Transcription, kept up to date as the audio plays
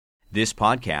This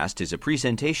podcast is a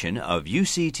presentation of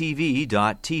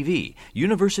UCTV.tv,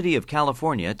 University of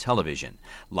California Television.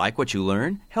 Like what you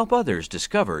learn? Help others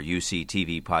discover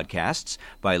UCTV podcasts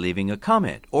by leaving a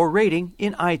comment or rating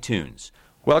in iTunes.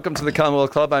 Welcome to the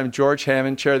Commonwealth Club. I'm George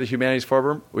Hammond, Chair of the Humanities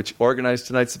Forum, which organized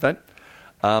tonight's event.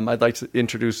 I'd like to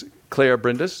introduce Claire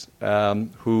Brindis,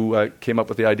 who came up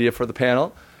with the idea for the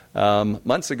panel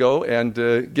months ago, and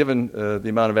given the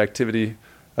amount of activity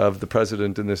of the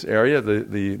president in this area,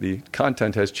 the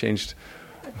content has changed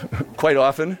quite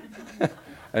often.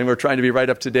 And we're trying to be right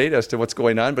up to date as to what's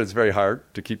going on, but it's very hard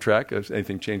to keep track if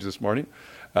anything changed this morning.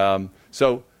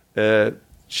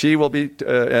 She will be,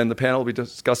 and the panel will be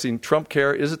discussing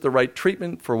Trumpcare. Is it the right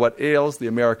treatment for what ails the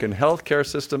American healthcare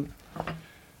system?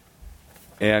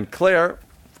 And Claire,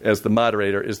 as the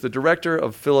moderator, is the director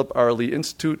of Philip R. Lee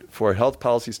Institute for Health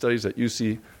Policy Studies at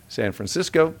UC San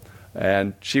Francisco,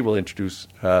 and she will introduce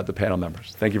the panel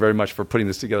members. Thank you very much for putting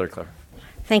this together, Claire.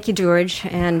 Thank you, George,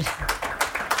 and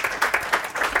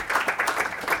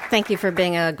thank you for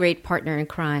being a great partner in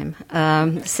crime.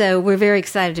 So we're very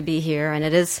excited to be here, and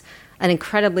it is an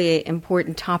incredibly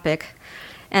important topic.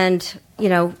 And, you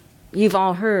know, you've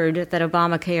all heard that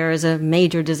Obamacare is a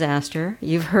major disaster.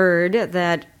 You've heard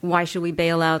that why should we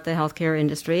bail out the healthcare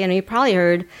industry? And you probably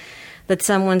heard that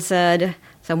someone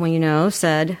you know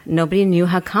said nobody knew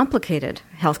how complicated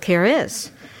healthcare is.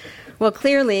 Well,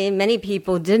 clearly, many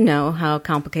people did know how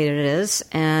complicated it is,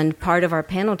 and part of our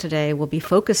panel today will be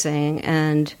focusing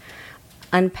and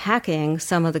unpacking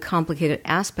some of the complicated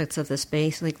aspects of this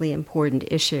basically important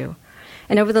issue.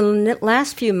 And over the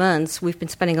last few months, we've been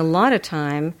spending a lot of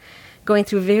time going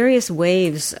through various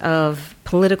waves of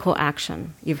political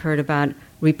action. You've heard about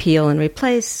repeal and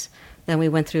replace. Then we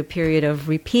went through a period of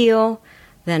repeal,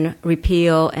 then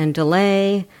repeal and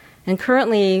delay. And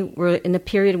currently, we're in a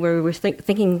period where we're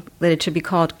thinking that it should be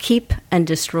called keep and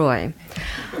destroy.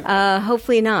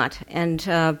 Hopefully not. And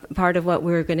part of what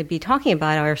we're going to be talking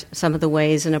about are some of the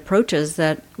ways and approaches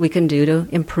that we can do to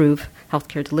improve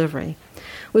healthcare delivery.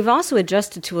 We've also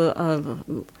adjusted to a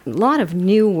lot of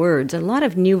new words, a lot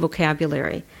of new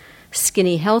vocabulary.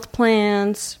 Skinny health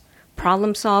plans,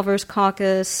 problem solvers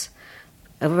caucus,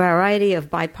 a variety of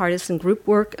bipartisan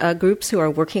groups who are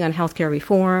working on healthcare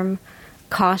reform,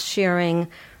 cost sharing,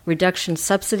 reduction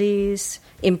subsidies,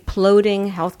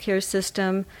 imploding healthcare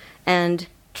system, and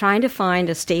trying to find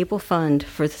a stable fund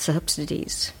for the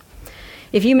subsidies.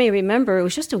 If you may remember, it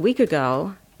was just a week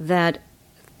ago that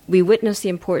we witnessed the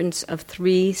importance of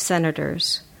 3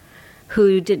 senators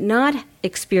who did not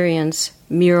experience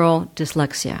mural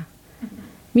dyslexia.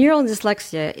 Mural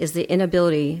dyslexia is the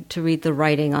inability to read the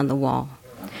writing on the wall.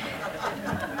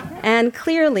 And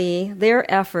clearly, their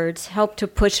efforts helped to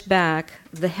push back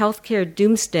the healthcare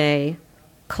doomsday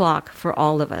clock for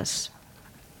all of us.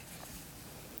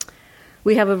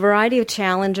 We have a variety of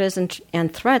challenges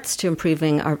and threats to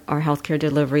improving our healthcare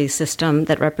delivery system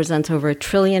that represents over $1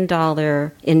 trillion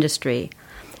industry.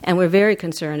 And we're very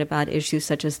concerned about issues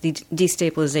such as the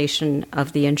destabilization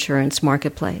of the insurance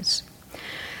marketplace.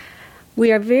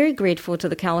 We are very grateful to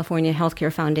the California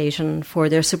Healthcare Foundation for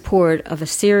their support of a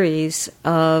series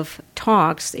of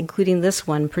talks, including this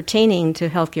one, pertaining to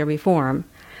healthcare reform.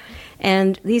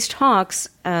 And these talks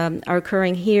are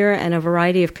occurring here in a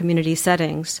variety of community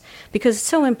settings because it's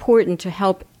so important to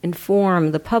help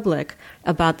inform the public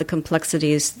about the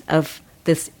complexities of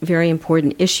this very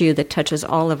important issue that touches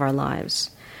all of our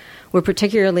lives. We're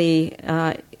particularly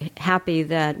happy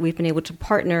that we've been able to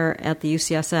partner at the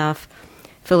UCSF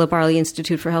Philip R. Lee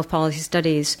Institute for Health Policy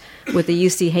Studies with the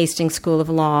UC Hastings School of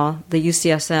Law, the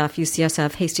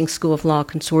UCSF Hastings School of Law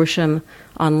Consortium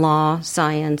on Law,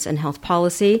 Science, and Health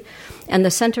Policy, and the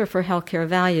Center for Healthcare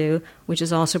Value, which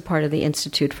is also part of the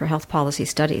Institute for Health Policy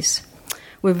Studies.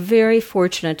 We're very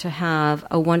fortunate to have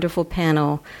a wonderful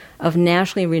panel of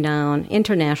nationally renowned,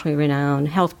 internationally renowned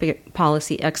health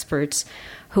policy experts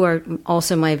who are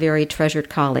also my very treasured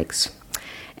colleagues,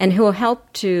 and who will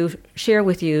help to share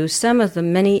with you some of the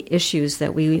many issues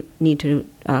that we need to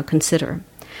consider.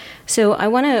 So I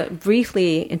want to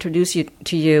briefly introduce you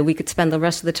to you. We could spend the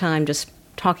rest of the time just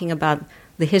talking about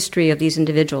the history of these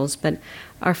individuals, but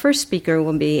our first speaker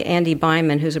will be Andy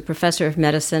Byman, who's a professor of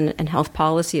medicine and health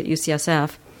policy at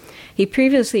UCSF. He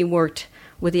previously worked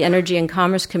with the Energy and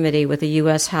Commerce Committee with the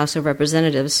U.S. House of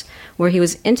Representatives, where he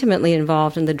was intimately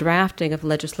involved in the drafting of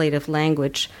legislative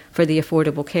language for the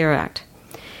Affordable Care Act.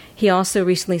 He also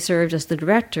recently served as the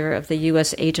director of the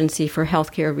U.S. Agency for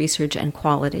Healthcare Research and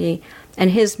Quality,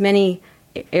 and his many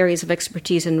areas of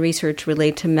expertise and research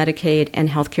relate to Medicaid and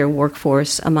healthcare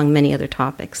workforce, among many other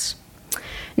topics.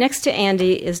 Next to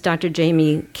Andy is Dr.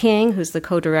 Jamie King, who's the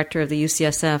co-director of the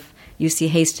UCSF UC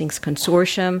Hastings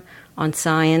Consortium on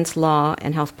Science, Law,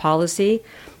 and Health Policy,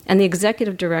 and the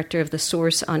executive director of the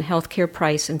Source on Healthcare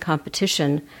Price and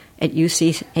Competition at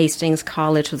UC Hastings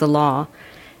College of the Law,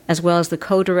 as well as the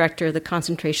co-director of the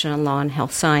Concentration on Law and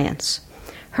Health Science.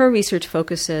 Her research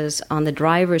focuses on the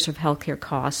drivers of healthcare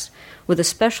costs with a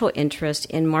special interest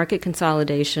in market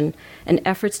consolidation and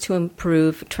efforts to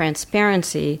improve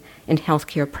transparency in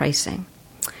healthcare pricing.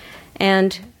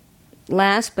 And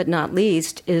last but not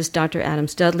least is Dr.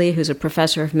 Adams Dudley, who's a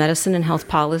professor of medicine and health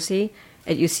policy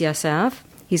at UCSF.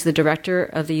 He's the director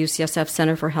of the UCSF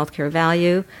Center for Healthcare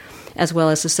Value, as well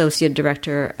as associate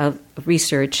director of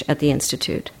research at the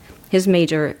Institute. His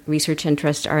major research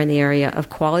interests are in the area of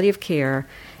quality of care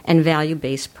and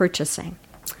value-based purchasing.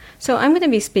 So we're going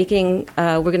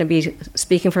to be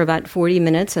speaking for about 40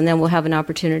 minutes, and then we'll have an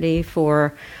opportunity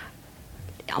for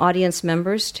audience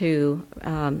members to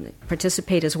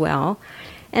participate as well.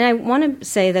 And I want to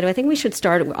say that I think we should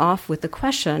start off with the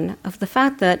question of the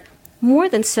fact that more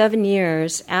than 7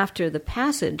 years after the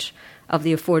passage of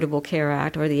the Affordable Care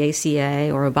Act, or the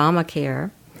ACA, or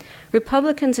Obamacare,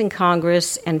 Republicans in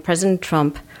Congress and President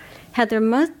Trump had their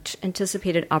much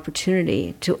anticipated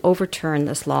opportunity to overturn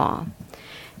this law.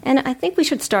 And I think we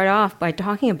should start off by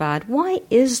talking about why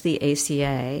is the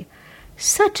ACA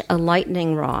such a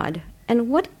lightning rod, and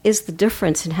what is the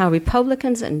difference in how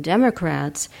Republicans and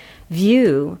Democrats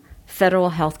view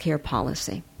federal health care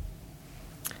policy?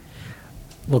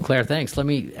 Well, Claire, thanks. Let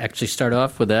me actually start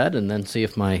off with that and then see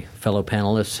if my fellow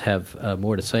panelists have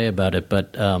more to say about it.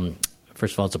 But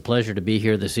first of all, it's a pleasure to be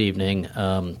here this evening,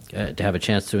 to have a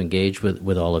chance to engage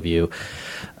with all of you.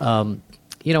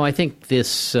 I think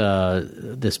this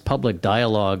public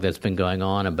dialogue that's been going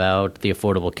on about the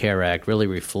Affordable Care Act really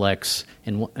reflects,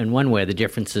 in one way, the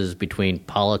differences between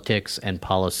politics and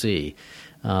policy.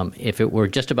 If it were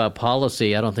just about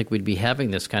policy, I don't think we'd be having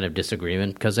this kind of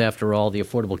disagreement because, after all, the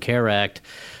Affordable Care Act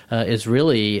is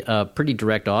really a pretty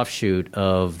direct offshoot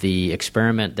of the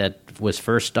experiment that was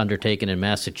first undertaken in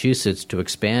Massachusetts to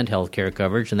expand health care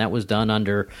coverage, and that was done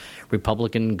under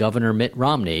Republican Governor Mitt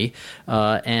Romney.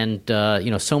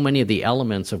 So many of the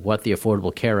elements of what the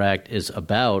Affordable Care Act is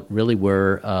about really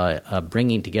were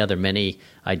bringing together many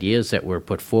ideas that were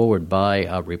put forward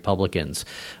by Republicans.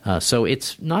 So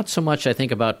it's not so much, I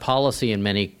think, about policy in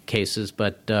many cases,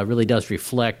 but really does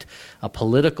reflect a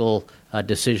political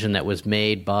decision that was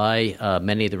made by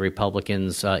many of the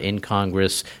Republicans in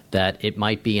Congress that it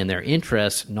might be in their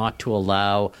interest not to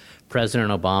allow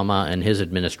President Obama and his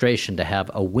administration to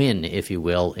have a win, if you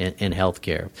will, in health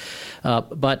care.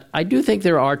 But I do think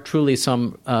there are truly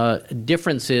some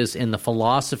differences in the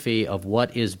philosophy of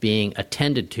what is being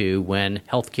attended to when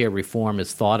health care reform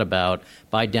is thought about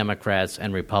by Democrats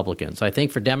and Republicans. I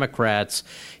think for Democrats,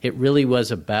 it really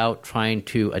was about trying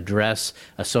to address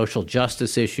a social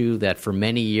justice issue that for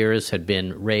many years had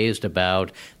been raised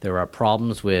about. There are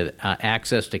problems with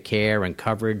access to care and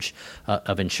coverage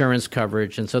of insurance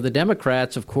coverage. And so the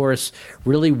Democrats, of course,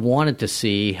 really wanted to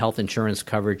see health insurance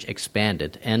coverage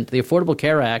expanded. And the Affordable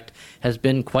Care Act has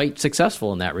been quite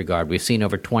successful in that regard. We've seen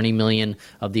over 20 million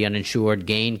of the uninsured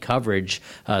gain coverage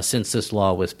since this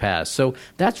law was passed. So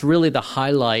that's really the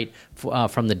highlight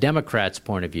from the Democrats'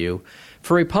 point of view.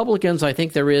 For Republicans, I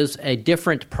think there is a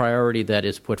different priority that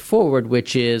is put forward,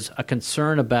 which is a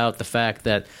concern about the fact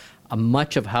that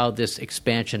much of how this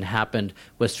expansion happened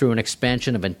was through an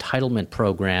expansion of entitlement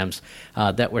programs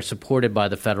that were supported by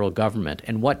the federal government.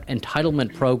 And what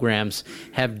entitlement programs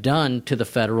have done to the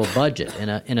federal budget.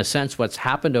 In a sense, what's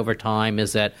happened over time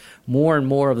is that more and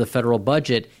more of the federal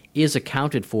budget is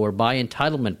accounted for by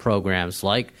entitlement programs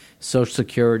like Social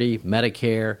Security,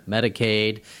 Medicare,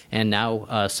 Medicaid, and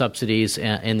now subsidies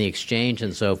in the exchange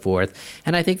and so forth.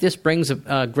 And I think this brings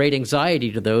great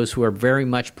anxiety to those who are very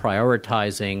much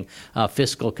prioritizing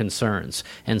fiscal concerns.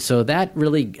 And so that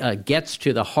really gets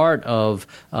to the heart of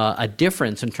a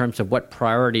difference in terms of what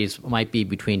priorities might be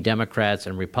between Democrats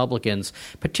and Republicans,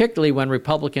 particularly when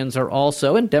Republicans are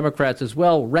also, and Democrats as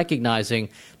well, recognizing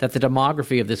that the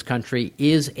demography of this country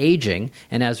is aging,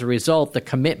 and as a result, the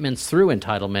commitments through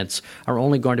entitlements are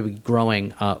only going to be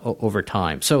growing over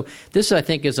time. So this, I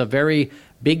think, is a very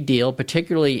big deal,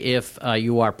 particularly if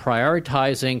you are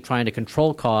prioritizing trying to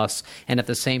control costs and at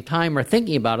the same time are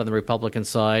thinking about on the Republican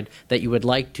side that you would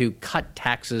like to cut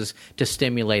taxes to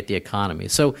stimulate the economy.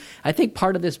 So I think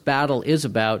part of this battle is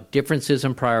about differences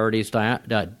in priorities,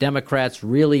 Democrats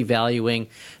really valuing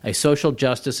a social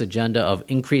justice agenda of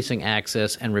increasing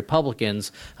access, and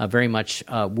Republicans very much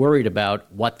worried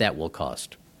about what that will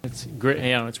cost. It's great.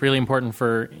 It's really important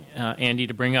for Andy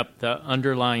to bring up the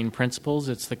underlying principles.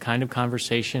 It's the kind of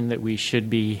conversation that we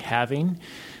should be having.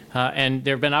 And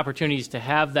there have been opportunities to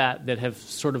have that have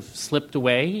sort of slipped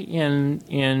away in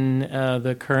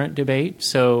the current debate.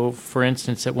 So, for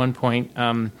instance, at one point,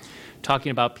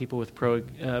 talking about people with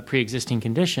pre-existing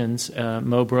conditions,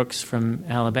 Mo Brooks from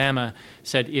Alabama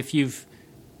said, if you've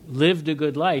lived a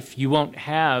good life, you won't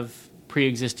have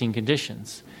pre-existing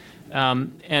conditions.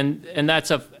 And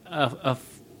that's a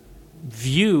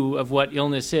view of what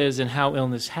illness is and how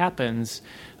illness happens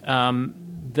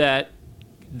that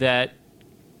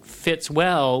fits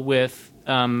well with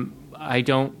I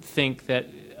don't think that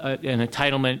an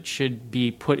entitlement should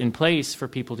be put in place for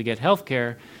people to get health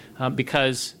care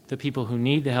because the people who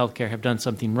need the health care have done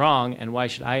something wrong, and why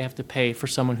should I have to pay for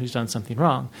someone who's done something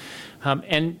wrong?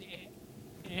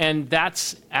 And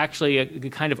that's actually a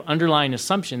kind of underlying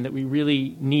assumption that we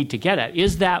really need to get at.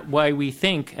 Is that why we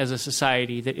think as a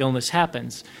society that illness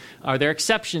happens? Are there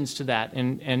exceptions to that?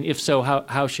 And if so,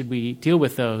 how should we deal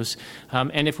with those?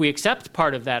 And if we accept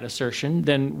part of that assertion,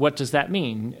 then what does that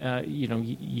mean?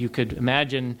 You could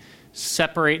imagine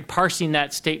parsing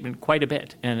that statement quite a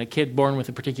bit. And a kid born with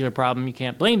a particular problem, you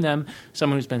can't blame them.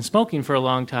 Someone who's been smoking for a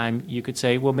long time, you could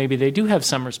say, well, maybe they do have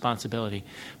some responsibility.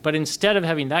 But instead of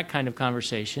having that kind of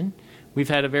conversation, we've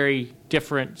had a very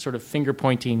different sort of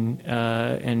finger-pointing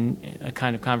and a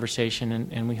kind of conversation,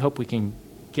 and we hope we can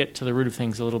get to the root of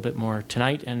things a little bit more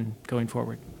tonight and going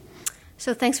forward.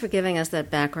 So thanks for giving us that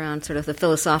background, sort of the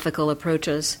philosophical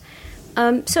approaches.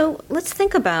 So let's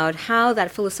think about how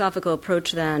that philosophical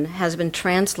approach then has been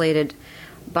translated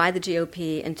by the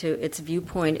GOP into its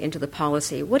viewpoint into the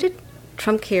policy. What did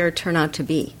Trumpcare turn out to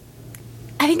be?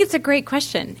 I think it's a great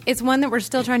question. It's one that we're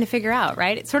still trying to figure out,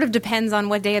 right? It sort of depends on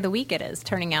what day of the week it is,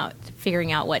 figuring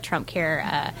out what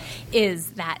Trumpcare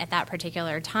is at that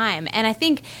particular time. And I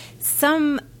think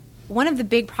one of the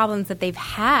big problems that they've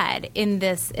had in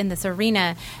this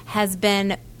arena has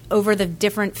been over the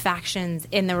different factions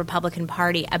in the Republican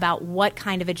Party about what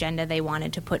kind of agenda they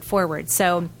wanted to put forward.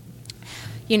 So,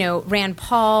 Rand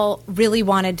Paul really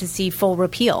wanted to see full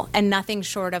repeal, and nothing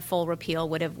short of full repeal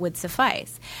would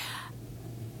suffice.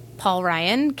 Paul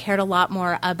Ryan cared a lot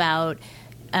more about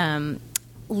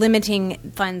limiting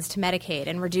funds to Medicaid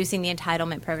and reducing the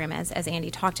entitlement program, as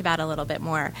Andy talked about a little bit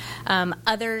more.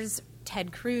 Others,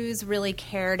 Ted Cruz, really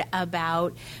cared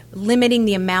about limiting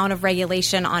the amount of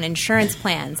regulation on insurance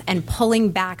plans and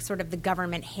pulling back sort of the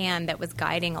government hand that was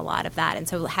guiding a lot of that. And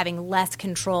so having less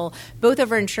control both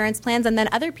over insurance plans, and then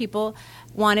other people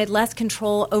wanted less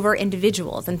control over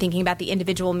individuals and thinking about the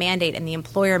individual mandate and the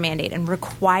employer mandate and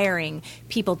requiring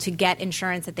people to get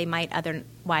insurance that they might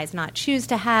otherwise not choose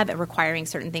to have, and requiring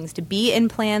certain things to be in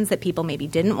plans that people maybe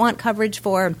didn't want coverage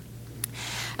for.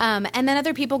 And then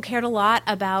other people cared a lot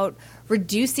about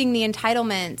reducing the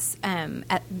entitlements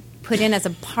put in as a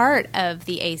part of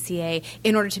the ACA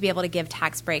in order to be able to give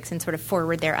tax breaks and sort of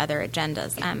forward their other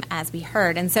agendas, as we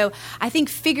heard. And so I think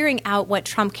figuring out what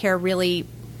Trumpcare really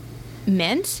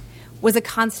meant was a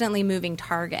constantly moving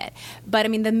target. But, I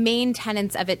mean, the main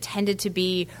tenets of it tended to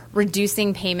be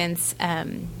reducing payments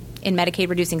in Medicaid,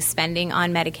 reducing spending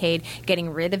on Medicaid, getting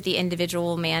rid of the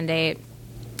individual mandate,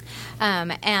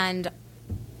 and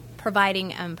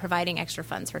providing extra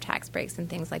funds for tax breaks and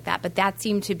things like that. But that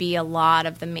seemed to be a lot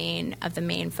of the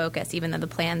main focus, even though the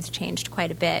plans changed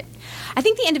quite a bit. I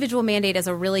think the individual mandate is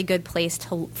a really good place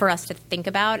for us to think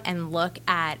about and look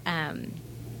at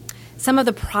some of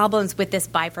the problems with this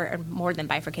more than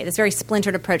bifurcate, this very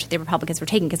splintered approach that the Republicans were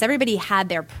taking, because everybody had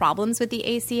their problems with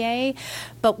the ACA.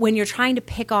 But when you're trying to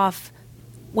pick off,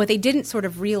 what they didn't sort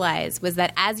of realize was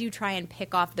that as you try and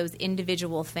pick off those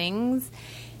individual things,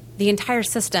 the entire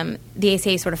system, the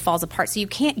ACA, sort of falls apart. So you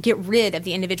can't get rid of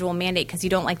the individual mandate because you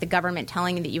don't like the government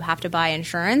telling you that you have to buy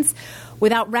insurance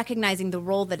without recognizing the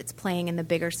role that it's playing in the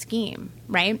bigger scheme,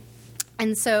 right?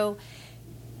 And so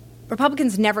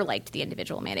Republicans never liked the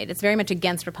individual mandate. It's very much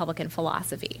against Republican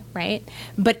philosophy, right?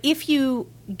 But if you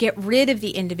get rid of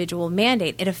the individual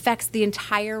mandate, it affects the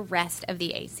entire rest of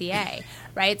the ACA,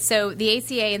 right? So the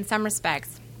ACA, in some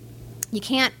respects, you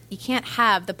can't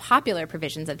have the popular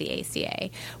provisions of the ACA,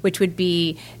 which would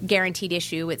be guaranteed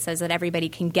issue, which says that everybody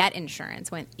can get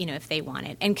insurance when, if they want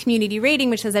it, and community rating,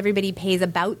 which says everybody pays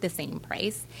about the same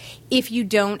price, if you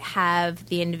don't have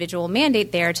the individual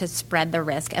mandate there to spread the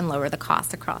risk and lower the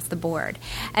costs across the board.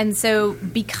 And so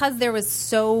because there was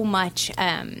so much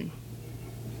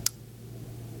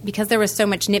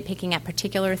nitpicking at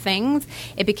particular things,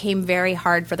 it became very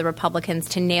hard for the Republicans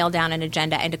to nail down an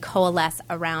agenda and to coalesce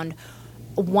around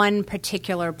one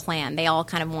particular plan. They all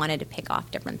kind of wanted to pick off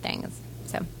different things.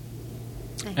 So,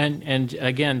 and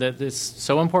again, that it's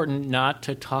so important not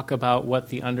to talk about what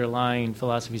the underlying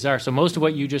philosophies are. So most of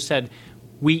what you just said,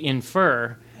 we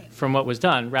infer from what was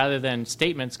done, rather than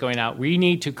statements going out, we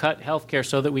need to cut health care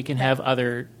so that we can have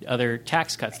other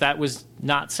tax cuts. That was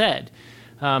not said.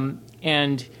 And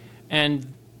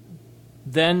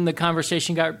then the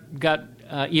conversation got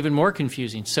even more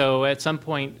confusing. So at some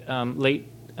point late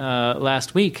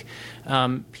last week,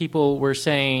 people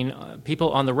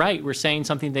on the right were saying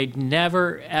something they'd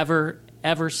never,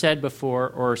 ever said before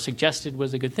or suggested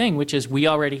was a good thing, which is we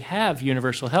already have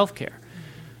universal health care.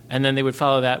 And then they would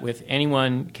follow that with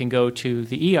anyone can go to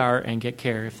the ER and get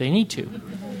care if they need to.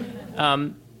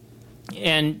 And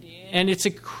it's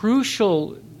a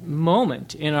crucial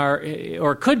moment in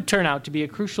or could turn out to be a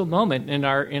crucial moment in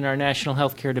our national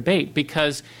health care debate,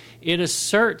 because it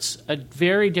asserts a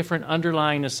very different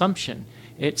underlying assumption.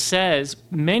 It says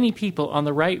many people on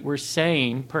the right were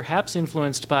saying, perhaps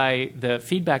influenced by the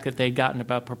feedback that they'd gotten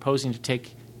about proposing to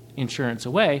take insurance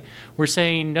away, were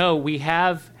saying, no, we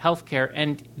have health care,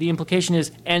 and the implication is,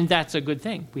 and that's a good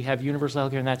thing. We have universal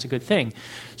health care, and that's a good thing.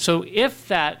 So if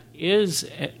that is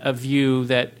a view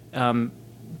that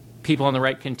people on the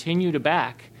right continue to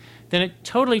back, then it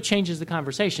totally changes the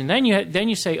conversation. Then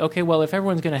you say, okay, well, if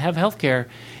everyone's going to have health care,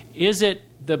 is it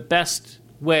the best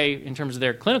way in terms of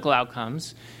their clinical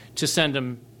outcomes to send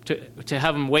them to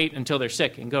have them wait until they're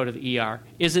sick and go to the ER?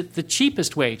 Is it the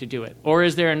cheapest way to do it? Or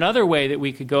is there another way that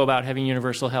we could go about having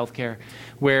universal health care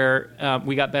where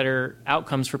we got better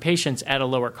outcomes for patients at a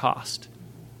lower cost?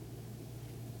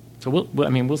 So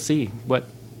we'll see.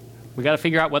 We got to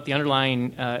figure out what the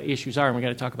underlying issues are, and we got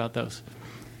to talk about those.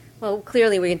 Well,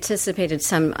 clearly we anticipated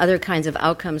some other kinds of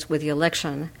outcomes with the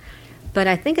election, but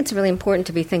I think it's really important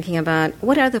to be thinking about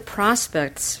what are the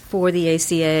prospects for the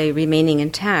ACA remaining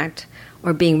intact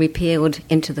or being repealed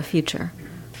into the future.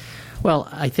 Well,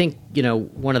 I think,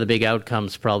 one of the big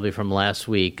outcomes probably from last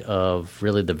week of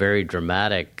really the very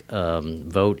dramatic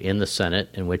vote in the Senate,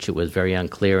 in which it was very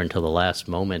unclear until the last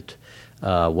moment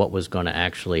what was going to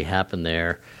actually happen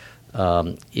there,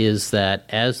 is that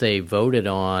as they voted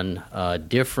on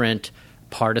different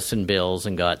partisan bills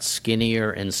and got skinnier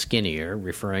and skinnier,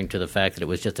 referring to the fact that it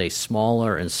was just a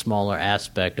smaller and smaller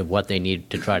aspect of what they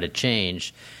needed to try to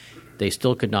change, they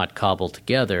still could not cobble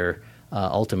together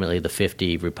ultimately the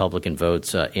 50 Republican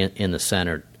votes in the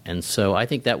Senate. And so I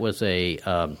think that was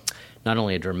not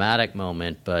only a dramatic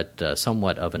moment, but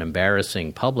somewhat of an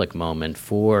embarrassing public moment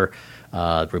for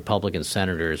Republican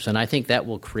senators. And I think that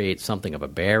will create something of a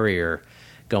barrier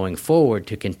going forward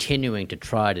to continuing to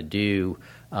try to do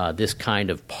this kind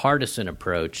of partisan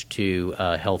approach to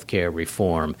health care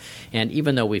reform. And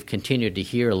even though we've continued to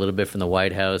hear a little bit from the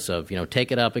White House of,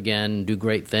 take it up again, do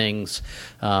great things,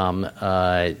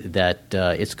 that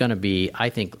it's going to be, I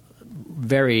think,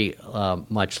 very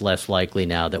much less likely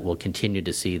now that we'll continue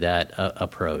to see that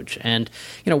approach. And,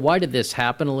 why did this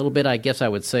happen a little bit? I guess I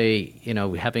would say,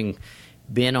 having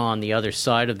been on the other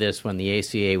side of this when the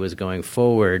ACA was going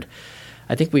forward,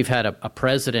 I think we've had a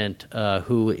president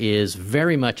who is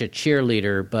very much a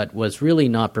cheerleader but was really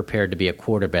not prepared to be a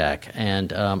quarterback.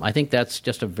 And I think that's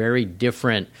just a very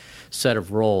different set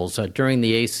of roles. During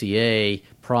the ACA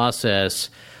process,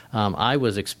 I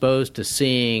was exposed to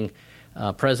seeing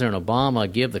President Obama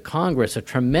give the Congress a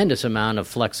tremendous amount of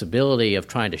flexibility of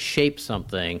trying to shape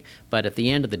something, but at the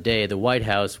end of the day, the White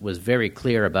House was very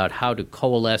clear about how to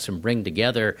coalesce and bring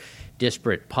together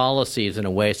disparate policies in a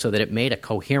way so that it made a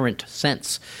coherent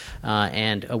sense.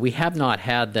 And we have not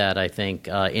had that, I think,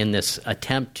 in this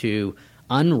attempt to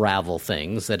unravel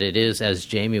things, that it is, as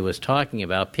Jamie was talking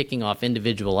about, picking off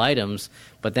individual items,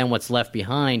 but then what's left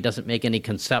behind doesn't make any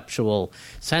conceptual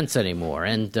sense anymore.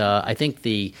 And I think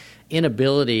the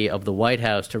inability of the White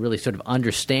House to really sort of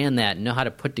understand that and know how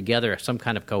to put together some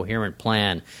kind of coherent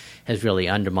plan has really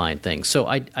undermined things. So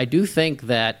I do think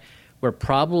that we're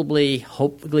probably,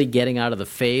 hopefully, getting out of the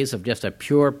phase of just a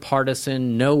pure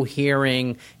partisan, no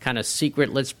hearing, kind of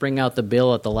secret, let's bring out the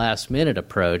bill at the last minute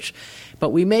approach. But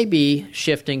we may be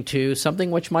shifting to something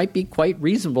which might be quite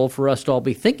reasonable for us to all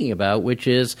be thinking about, which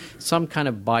is some kind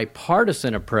of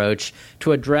bipartisan approach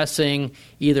to addressing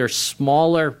either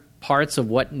smaller parts of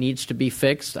what needs to be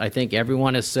fixed. I think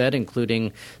everyone has said,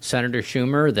 including Senator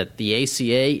Schumer, that the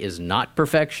ACA is not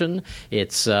perfection.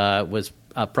 It's was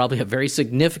probably a very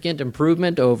significant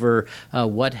improvement over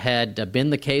what had been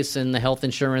the case in the health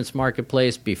insurance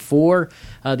marketplace before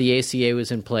the ACA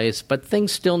was in place, but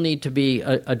things still need to be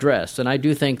addressed. And I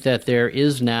do think that there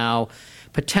is now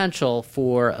potential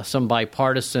for some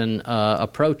bipartisan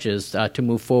approaches to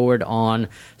move forward on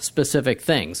specific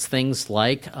things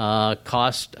like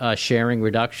cost sharing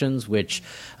reductions, which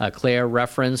Claire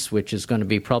referenced, which is going to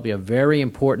be probably a very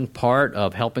important part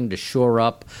of helping to shore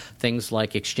up things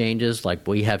like exchanges like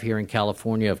we have here in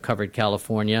California, of Covered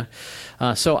California.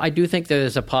 So I do think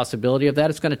there's a possibility of that.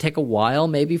 It's going to take a while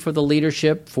maybe for the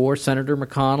leadership, for Senator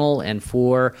McConnell and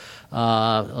for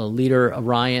Leader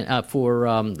Ryan, for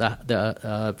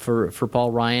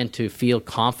Paul Ryan to feel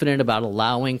confident about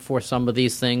allowing for some of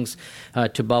these things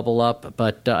to bubble up.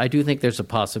 But I do think there's a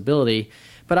possibility.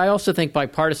 But I also think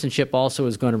bipartisanship also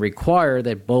is going to require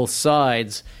that both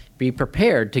sides be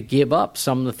prepared to give up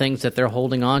some of the things that they're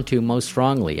holding on to most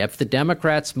strongly. If the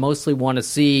Democrats mostly want to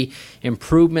see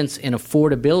improvements in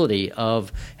affordability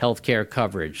of health care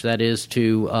coverage, that is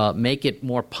to make it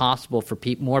more possible for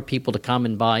more people to come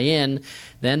and buy in,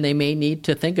 then they may need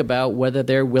to think about whether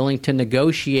they're willing to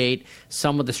negotiate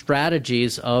some of the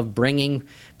strategies of bringing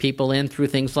people in through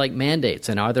things like mandates.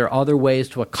 And are there other ways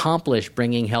to accomplish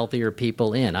bringing healthier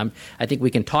people in? I think we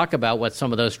can talk about what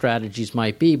some of those strategies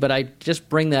might be, but I just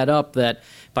bring that up that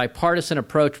bipartisan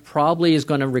approach probably is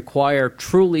going to require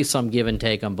truly some give and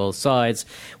take on both sides.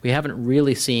 We haven't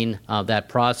really seen that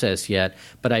process yet,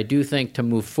 but I do think to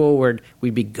move forward,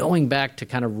 we'd be going back to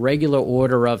kind of regular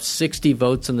order of 60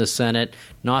 votes in the Senate,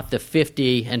 not the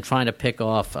 50, and trying to pick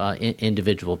off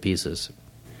individual pieces.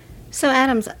 So,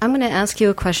 Adams, I'm going to ask you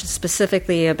a question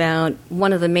specifically about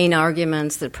one of the main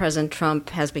arguments that President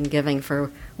Trump has been giving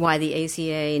for why the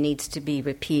ACA needs to be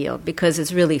repealed, because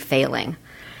it's really failing.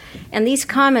 And these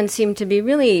comments seem to be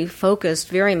really focused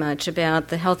very much about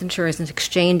the health insurance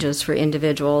exchanges for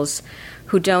individuals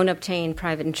who don't obtain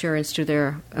private insurance through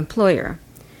their employer.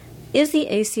 Is the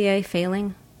ACA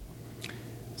failing?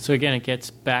 So again, it gets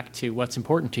back to what's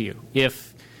important to you.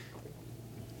 If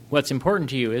what's important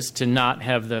to you is to not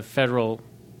have the federal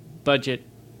budget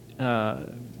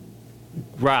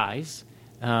rise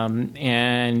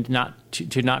and not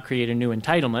to not create a new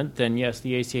entitlement, then yes,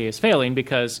 the ACA is failing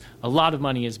because a lot of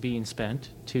money is being spent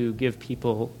to give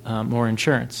people more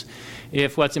insurance.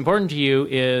 If what's important to you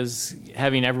is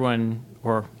having everyone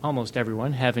or almost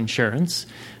everyone have insurance,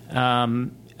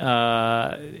 then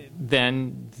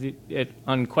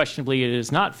unquestionably it is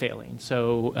not failing.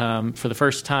 So for the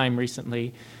first time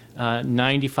recently,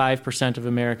 95% of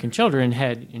American children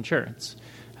had insurance.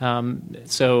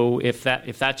 So if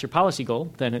that's your policy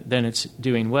goal, then it's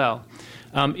doing well.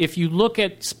 If you look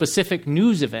at specific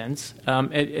news events,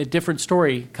 a different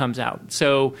story comes out.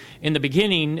 So in the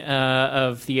beginning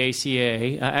of the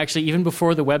ACA, actually even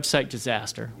before the website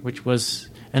disaster, which was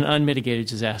an unmitigated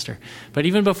disaster. But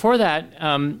even before that,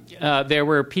 there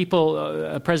were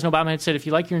people, President Obama had said, if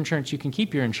you like your insurance, you can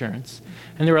keep your insurance.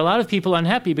 And there were a lot of people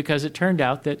unhappy because it turned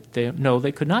out that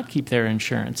they could not keep their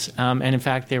insurance. And in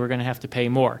fact, they were going to have to pay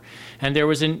more. And there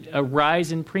was a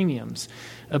rise in premiums.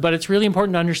 But it's really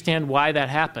important to understand why that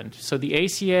happened. So the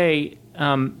ACA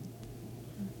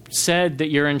said that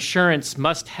your insurance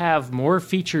must have more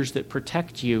features that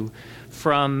protect you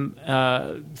from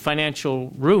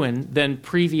financial ruin than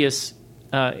previous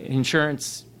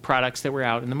insurance products that were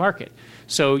out in the market.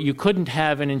 So you couldn't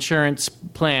have an insurance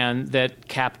plan that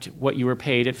capped what you were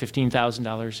paid at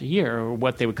 $15,000 a year, or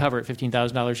what they would cover at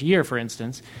 $15,000 a year, for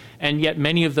instance. And yet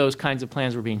many of those kinds of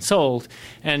plans were being sold.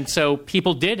 And so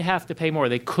people did have to pay more.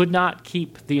 They could not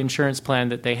keep the insurance plan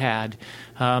that they had.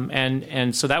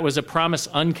 And so that was a promise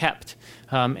unkept.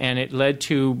 And it led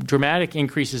to dramatic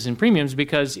increases in premiums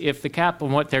because if the cap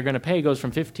on what they're going to pay goes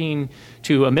from 15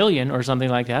 to $1 million or something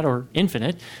like that, or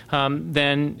infinite,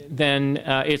 then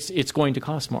it's going to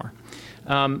cost more.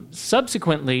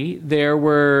 Subsequently, there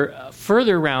were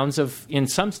further rounds in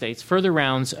some states,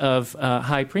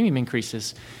 high premium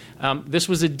increases. This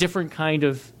was a different kind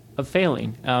of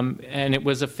failing, and it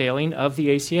was a failing of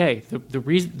the ACA. The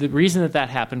reason that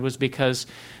happened was because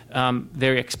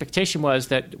their expectation was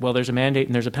that, well, there's a mandate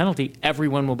and there's a penalty,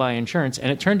 everyone will buy insurance.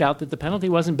 And it turned out that the penalty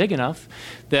wasn't big enough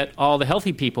that all the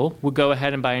healthy people would go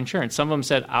ahead and buy insurance. Some of them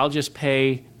said, I'll just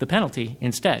pay the penalty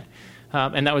instead.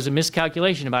 And that was a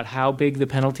miscalculation about how big the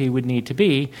penalty would need to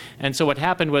be. And so what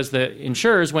happened was the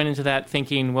insurers went into that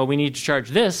thinking, well, we need to charge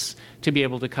this to be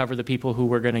able to cover the people who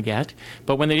we're going to get.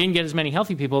 But when they didn't get as many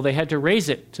healthy people, they had to raise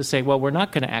it to say, well, we're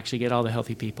not going to actually get all the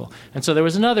healthy people. And so there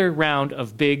was another round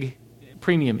of big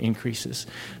premium increases.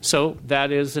 So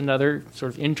that is another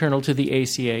sort of internal to the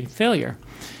ACA failure.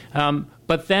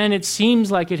 But then it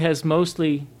seems like it has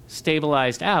mostly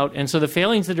stabilized out. And so the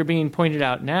failings that are being pointed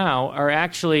out now are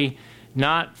actually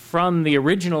not from the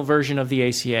original version of the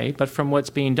ACA, but from what's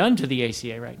being done to the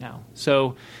ACA right now.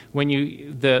 So when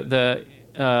the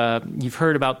you've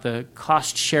heard about the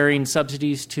cost-sharing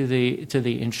subsidies to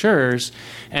the insurers,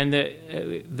 and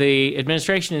the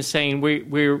administration is saying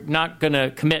we're not going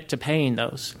to commit to paying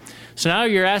those. So now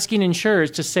you're asking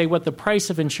insurers to say what the price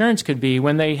of insurance could be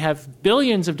when they have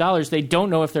billions of dollars they don't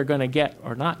know if they're going to get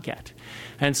or not get.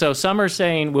 And so some are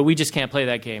saying, well, we just can't play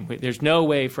that game. There's no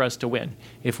way for us to win.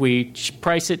 If we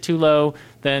price it too low,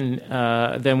 then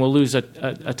we'll lose a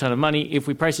ton of money. If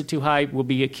we price it too high, we'll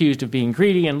be accused of being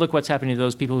greedy. And look what's happening to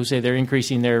those people who say they're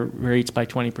increasing their rates by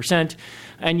 20%.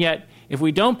 And yet, if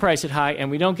we don't price it high and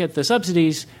we don't get the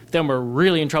subsidies, then we're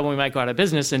really in trouble. We might go out of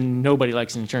business, and nobody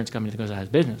likes an insurance company that goes out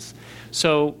of business.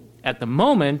 So at the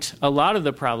moment, a lot of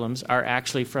the problems are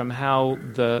actually from how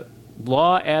the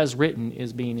law as written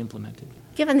is being implemented.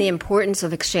 Given the importance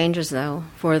of exchanges, though,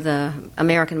 for the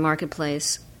American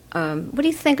marketplace, what do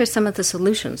you think are some of the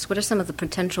solutions? What are some of the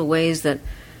potential ways that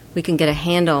we can get a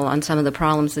handle on some of the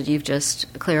problems that you've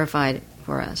just clarified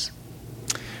for us?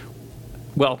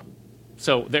 Well,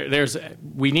 so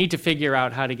we need to figure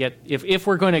out how to get, if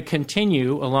we're going to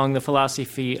continue along the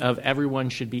philosophy of everyone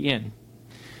should be in,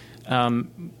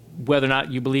 whether or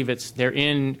not you believe they're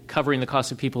in covering the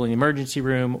cost of people in the emergency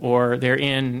room or they're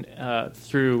in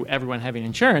through everyone having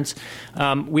insurance,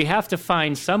 we have to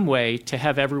find some way to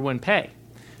have everyone pay.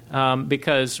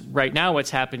 Because right now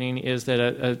what's happening is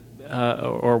that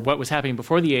or what was happening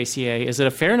before the ACA is that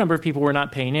a fair number of people were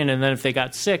not paying in, and then if they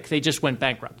got sick, they just went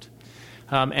bankrupt.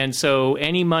 And so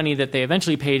any money that they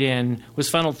eventually paid in was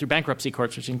funneled through bankruptcy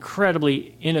courts, which is an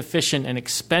incredibly inefficient and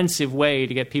expensive way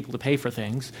to get people to pay for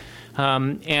things.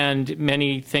 And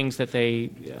many things that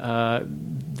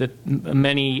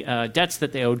many debts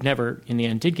that they owed never, in the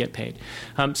end, did get paid.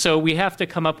 So we have to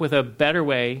come up with a better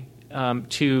way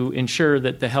to ensure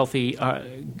that the healthy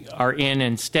are in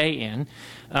and stay in.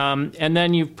 And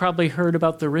then you've probably heard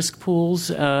about the risk pools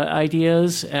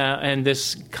ideas and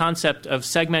this concept of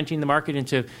segmenting the market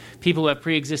into people who have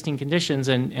pre-existing conditions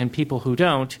and people who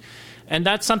don't. And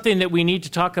that's something that we need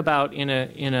to talk about in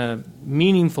a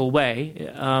meaningful way.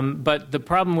 But the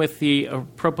problem with the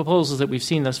proposals that we've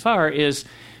seen thus far is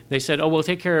they said, we'll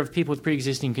take care of people with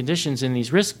pre-existing conditions in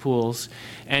these risk pools,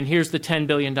 and here's the $10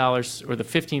 billion or the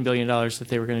 $15 billion that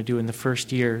they were going to do in the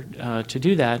first year to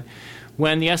do that,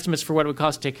 when the estimates for what it would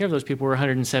cost to take care of those people were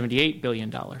 $178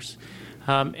 billion.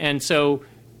 And so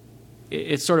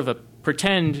it's sort of a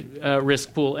pretend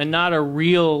risk pool and not a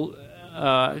real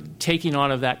taking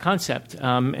on of that concept.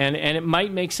 And it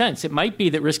might make sense. It might be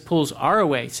that risk pools are a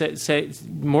way, say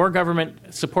more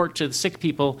government support to the sick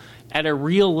people at a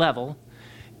real level,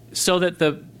 so that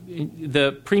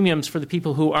the premiums for the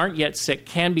people who aren't yet sick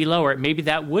can be lower. Maybe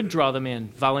that would draw them in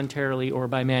voluntarily or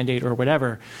by mandate or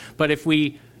whatever. But if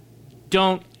we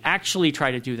don't actually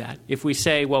try to do that, if we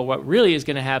say, well, what really is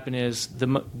going to happen is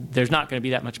there's not going to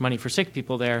be that much money for sick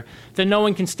people there, then no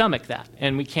one can stomach that.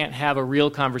 And we can't have a real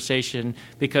conversation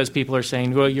because people are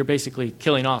saying, well, you're basically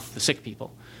killing off the sick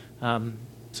people.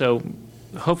 So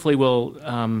hopefully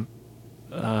we'll...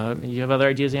 you have other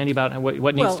ideas, Andy, about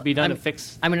what needs to be done to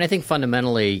fix? I mean, I think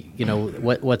fundamentally,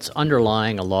 what's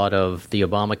underlying a lot of the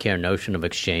Obamacare notion of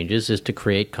exchanges is to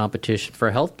create competition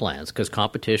for health plans, because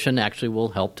competition actually will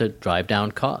help to drive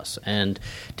down costs. And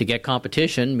to get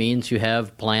competition means you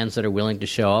have plans that are willing to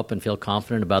show up and feel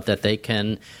confident about that they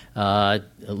can at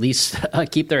least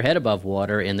keep their head above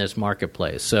water in this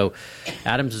marketplace. So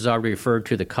Adams has already referred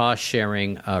to the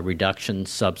cost-sharing reduction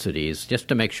subsidies, just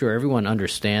to make sure everyone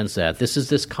understands that. This is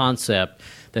this concept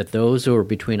that those who are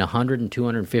between 100 and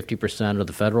 250% of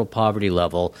the federal poverty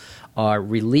level are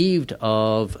relieved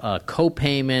of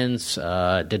co-payments,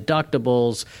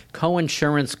 deductibles,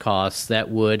 co-insurance costs that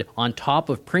would, on top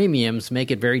of premiums,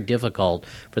 make it very difficult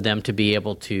for them to be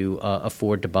able to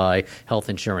afford to buy health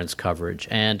insurance coverage.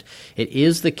 And it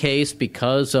is the case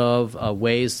because of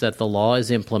ways that the law is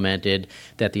implemented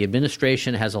that the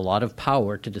administration has a lot of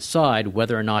power to decide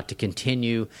whether or not to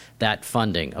continue that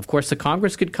funding. Of course, the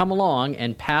Congress could come along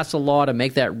and pass a law to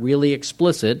make that really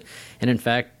explicit. And in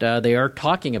fact, they are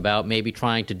talking about maybe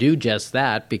trying to do just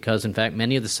that because, in fact,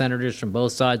 many of the senators from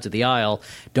both sides of the aisle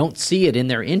don't see it in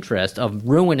their interest of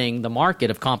ruining the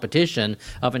market of competition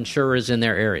of insurers in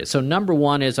their area. So number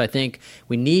one is I think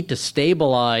we need to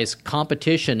stabilize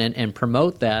competition and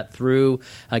promote that through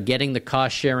getting the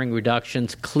cost-sharing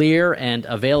reductions clear and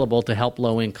available to help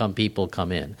low-income people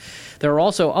come in. There are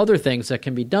also other things that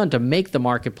can be done to make the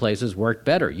marketplaces work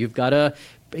better. You've got to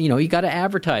you got to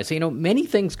advertise. Many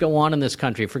things go on in this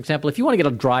country. For example, if you want to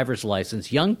get a driver's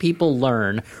license, young people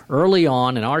learn early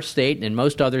on in our state and in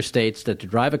most other states that to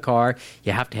drive a car,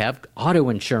 you have to have auto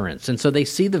insurance. And so they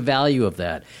see the value of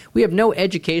that. We have no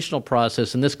educational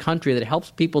process in this country that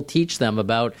helps people teach them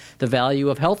about the value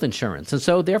of health insurance. And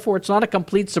so, therefore, it's not a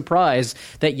complete surprise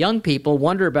that young people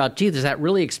wonder about, gee, there's that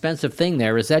really expensive thing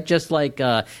there. Is that just like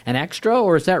an extra,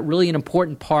 or is that really an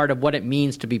important part of what it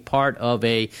means to be part of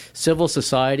a civil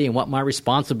society and what my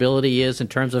responsibility is in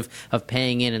terms of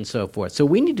paying in and so forth. So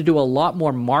we need to do a lot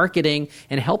more marketing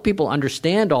and help people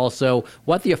understand also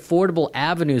what the affordable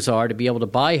avenues are to be able to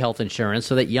buy health insurance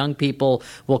so that young people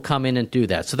will come in and do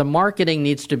that. So the marketing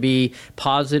needs to be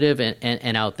positive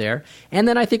and out there. And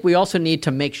then I think we also need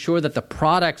to make sure that the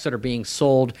products that are being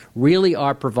sold really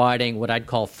are providing what I'd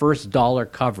call first dollar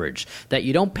coverage, that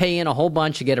you don't pay in a whole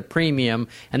bunch, you get a premium,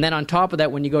 and then on top of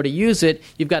that, when you go to use it,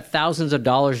 you've got thousands of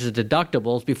dollars of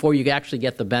deductibles before you actually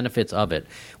get the benefits of it.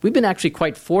 We've been actually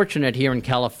quite fortunate here in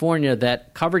California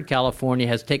that Covered California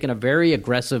has taken a very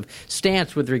aggressive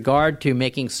stance with regard to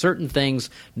making certain things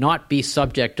not be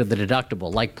subject to the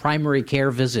deductible, like primary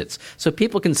care visits, so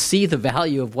people can see the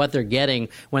value of what they're getting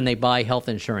when they buy health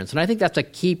insurance. And I think that's a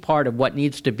key part of what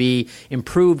needs to be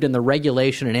improved in the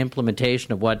regulation and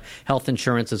implementation of what health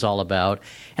insurance is all about.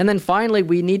 And then finally,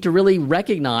 we need to really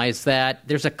recognize that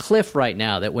there's a cliff right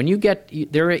now, that when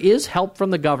there is help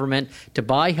from the government to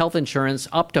buy health insurance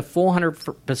up to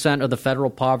 400% of the federal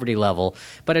poverty level.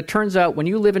 But it turns out when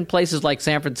you live in places like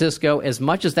San Francisco, as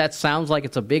much as that sounds like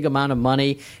it's a big amount of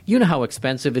money, you know how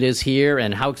expensive it is here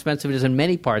and how expensive it is in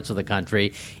many parts of the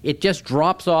country. It just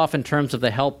drops off in terms of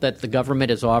the help that the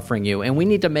government is offering you. And we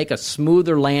need to make a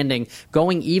smoother landing,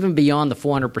 going even beyond the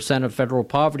 400% of federal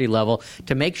poverty level,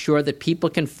 to make sure that people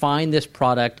can find this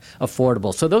product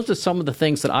affordable. So those are some of the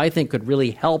things that I think could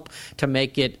really help to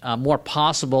make it more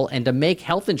possible and to make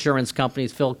health insurance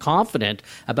companies feel confident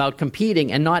about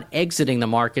competing and not exiting the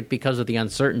market because of the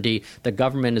uncertainty the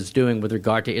government is doing with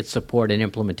regard to its support and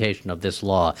implementation of this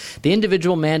law. The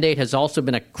individual mandate has also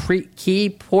been a key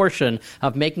portion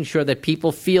of making sure that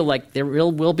people feel like there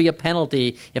will be a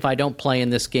penalty if I don't play in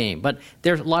this game. But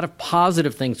there's a lot of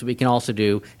positive things that we can also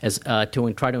do as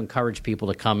to try to encourage people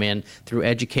to come in through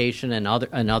education and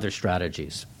other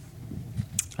strategies.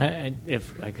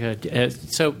 If I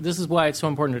could. So this is why it's so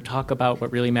important to talk about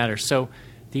what really matters. So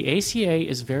the ACA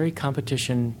is very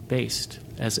competition-based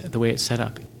as the way it's set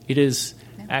up. It is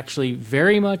actually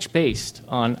very much based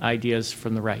on ideas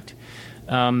from the right.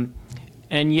 And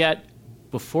yet,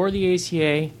 before the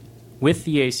ACA, with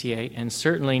the ACA, and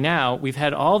certainly now, we've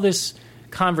had all this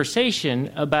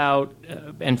conversation about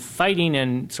and fighting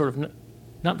and sort of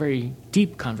not very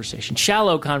deep conversation,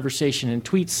 shallow conversation, and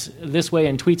tweets this way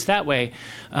and tweets that way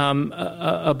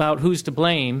about who's to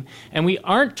blame. And we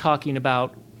aren't talking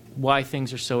about why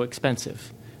things are so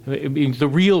expensive, the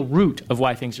real root of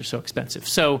why things are so expensive.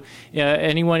 So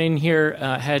anyone in here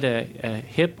had a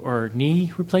hip or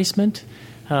knee replacement?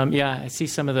 Yeah, I see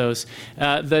some of those.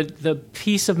 The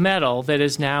piece of metal that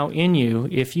is now in you,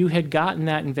 if you had gotten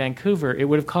that in Vancouver, it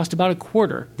would have cost about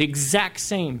 $0.25. The exact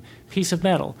same piece of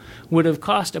metal would have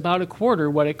cost about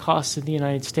 $0.25 what it costs in the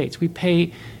United States. We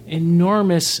pay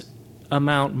enormous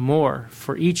amount more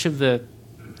for each of the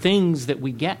things that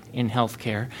we get in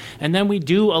healthcare, and then we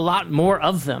do a lot more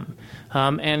of them.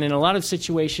 And in a lot of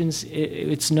situations,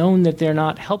 it's known that they're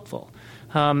not helpful.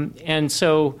 And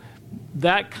so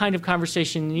that kind of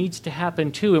conversation needs to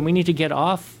happen too, and we need to get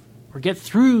off or get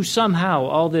through somehow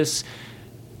all this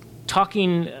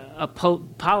talking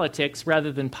politics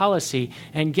rather than policy,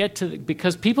 and get to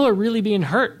because people are really being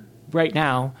hurt right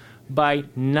now by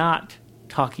not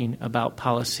talking about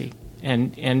policy.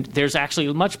 And there's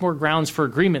actually much more grounds for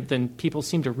agreement than people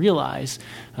seem to realize,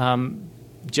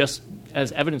 just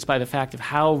as evidenced by the fact of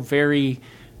how the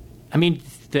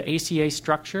ACA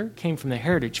structure came from the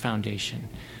Heritage Foundation,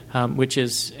 which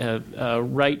is a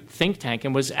right think tank,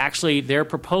 and was actually their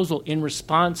proposal in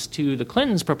response to the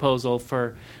Clintons' proposal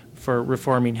for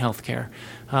reforming health care.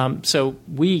 So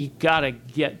we got to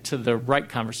get to the right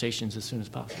conversations as soon as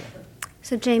possible.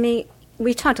 So, Jamie,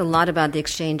 we talked a lot about the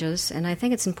exchanges, and I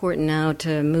think it's important now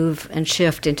to move and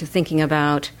shift into thinking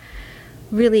about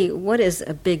really what is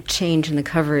a big change in the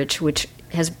coverage, which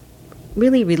has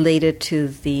really related to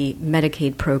the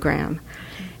Medicaid program.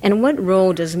 And what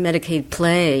role does Medicaid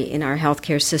play in our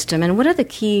healthcare system, and what are the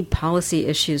key policy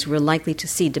issues we're likely to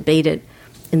see debated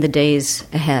in the days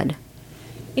ahead?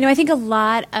 I think a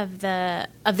lot of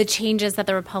the changes that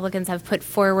the Republicans have put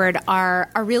forward are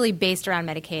really based around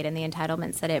Medicaid and the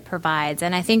entitlements that it provides.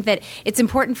 And I think that it's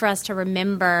important for us to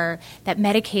remember that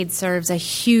Medicaid serves a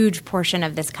huge portion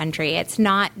of this country. It's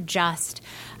not just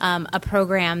a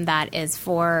program that is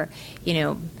for,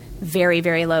 very,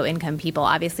 very low income people.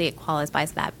 Obviously, it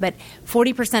qualifies that. But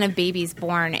 40% of babies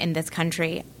born in this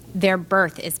country, their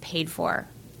birth is paid for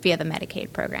via the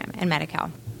Medicaid program and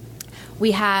Medi-Cal.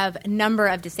 We have a number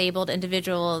of disabled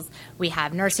individuals. We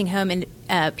have nursing home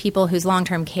and people whose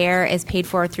long-term care is paid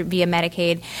for via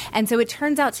Medicaid. And so it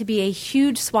turns out to be a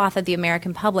huge swath of the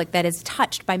American public that is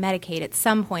touched by Medicaid at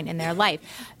some point in their life,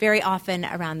 very often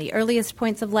around the earliest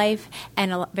points of life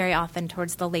and very often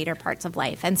towards the later parts of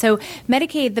life. And so the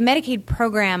Medicaid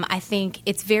program, I think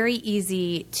it's very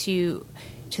easy to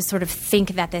sort of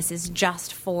think that this is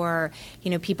just for,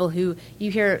 people who you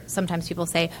hear sometimes people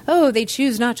say, oh, they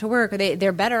choose not to work or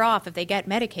they're better off if they get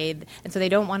Medicaid and so they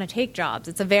don't want to take jobs.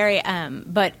 It's a very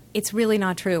but it's really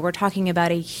not true. We're talking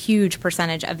about a huge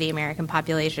percentage of the American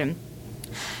population.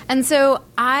 And so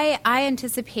I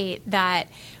anticipate that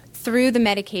through the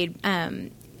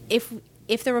Medicaid,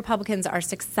 if the Republicans are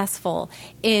successful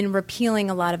in repealing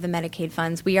a lot of the Medicaid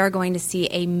funds, we are going to see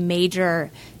a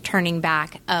major turning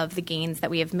back of the gains that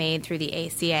we have made through the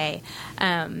ACA.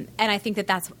 And I think that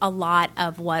that's a lot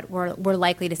of what we're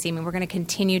likely to see. I mean, we're going to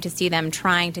continue to see them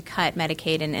trying to cut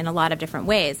Medicaid in a lot of different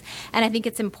ways. And I think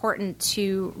it's important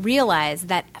to realize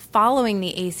that following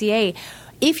the ACA,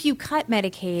 if you cut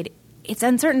Medicaid, it's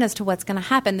uncertain as to what's going to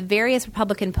happen. The various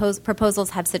Republican proposals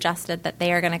have suggested that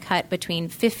they are going to cut between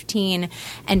 15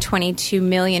 and 22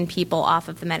 million people off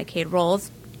of the Medicaid rolls.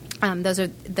 Those are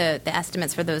the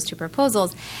estimates for those two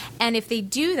proposals. And if they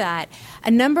do that, a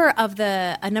number of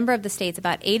the states,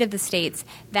 about 8 of the states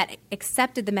that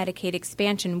accepted the Medicaid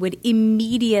expansion, would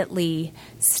immediately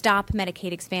stop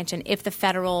Medicaid expansion if the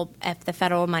federal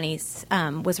money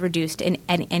was reduced in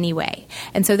any way.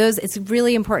 And so it's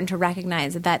really important to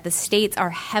recognize that the states are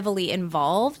heavily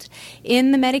involved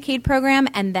in the Medicaid program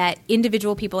and that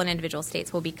individual people in individual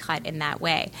states will be cut in that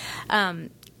way.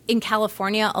 In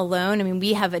California alone,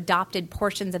 we have adopted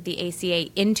portions of the ACA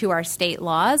into our state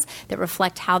laws that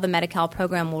reflect how the Medi-Cal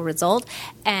program will result.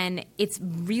 And it's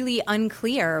really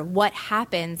unclear what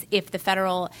happens if the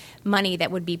federal money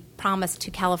that would be promised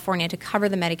to California to cover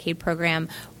the Medicaid program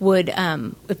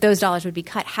if those dollars would be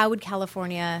cut. How would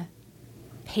California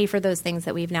pay for those things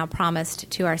that we've now promised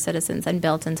to our citizens and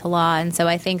built into law? And so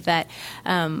I think that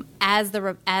as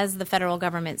the federal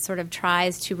government sort of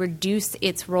tries to reduce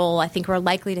its role, I think we're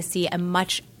likely to see a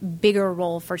much bigger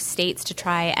role for states to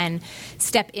try and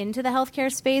step into the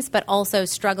healthcare space, but also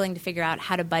struggling to figure out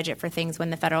how to budget for things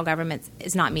when the federal government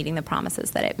is not meeting the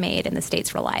promises that it made and the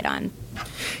states relied on.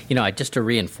 Just to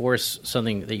reinforce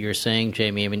something that you're saying,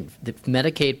 Jamie, the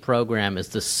Medicaid program is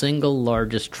the single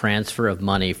largest transfer of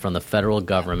money from the federal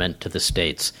government to the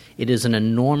states. It is an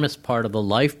enormous part of the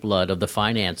lifeblood of the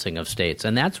financing of states.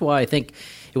 And that's why I think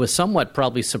it was somewhat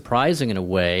probably surprising in a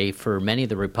way for many of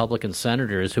the Republican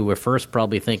senators who were first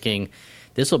probably thinking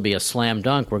this will be a slam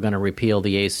dunk, we're going to repeal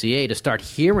the ACA, to start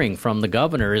hearing from the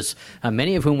governors,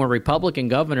 many of whom were Republican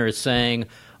governors, saying,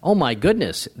 oh my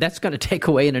goodness, that's going to take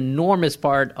away an enormous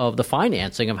part of the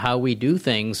financing of how we do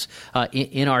things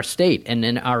in our state and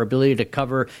in our ability to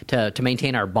cover, to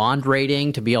maintain our bond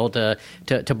rating, to be able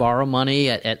to borrow money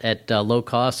at low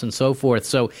costs and so forth.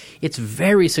 So it's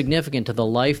very significant to the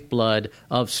lifeblood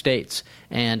of states.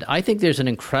 And I think there's an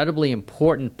incredibly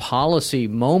important policy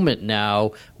moment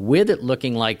now with it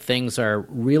looking like things are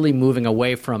really moving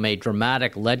away from a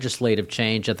dramatic legislative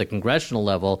change at the congressional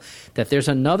level, that there's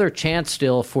another chance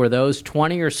still for those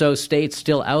 20 or so states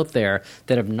still out there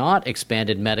that have not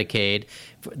expanded Medicaid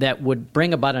that would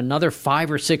bring about another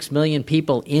 5 or 6 million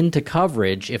people into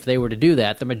coverage if they were to do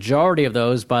that. The majority of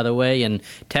those, by the way, in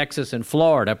Texas and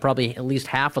Florida, probably at least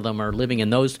half of them are living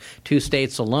in those 2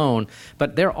 states alone.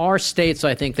 But there are states,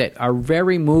 I think, that are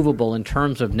very movable in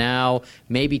terms of now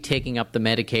maybe taking up the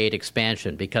Medicaid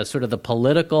expansion because sort of the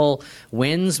political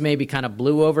winds maybe kind of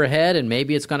blew overhead and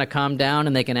maybe it's going to calm down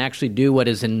and they can actually do what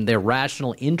is in their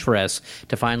rational interests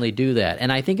to finally do that.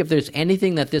 And I think if there's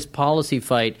anything that this policy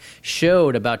fight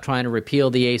showed about trying to repeal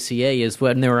the ACA is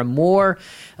when there are more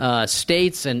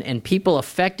states and people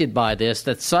affected by this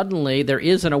that suddenly there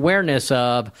is an awareness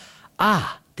of,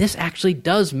 this actually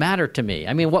does matter to me.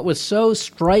 What was so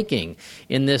striking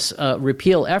in this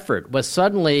repeal effort was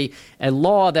suddenly a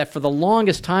law that for the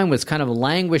longest time was kind of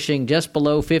languishing just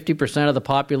below 50% of the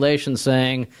population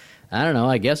saying, I don't know,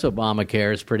 I guess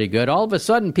Obamacare is pretty good. All of a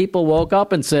sudden, people woke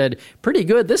up and said, pretty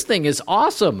good, this thing is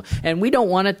awesome, and we don't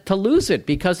want it to lose it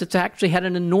because it's actually had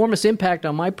an enormous impact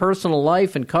on my personal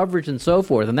life and coverage and so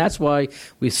forth. And that's why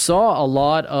we saw a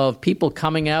lot of people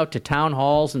coming out to town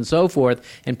halls and so forth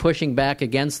and pushing back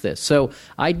against this. So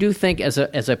I do think as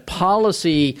a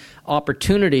policy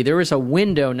opportunity, there is a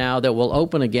window now that will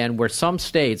open again where some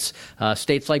states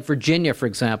like Virginia, for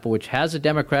example, which has a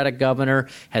Democratic governor,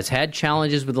 has had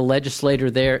challenges with the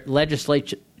legislature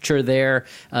there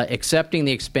accepting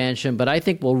the expansion, but I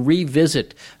think we'll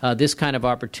revisit this kind of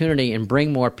opportunity and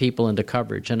bring more people into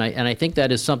coverage. And I think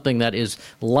that is something that is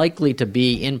likely to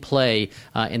be in play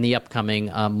in the upcoming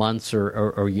months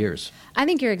or years. I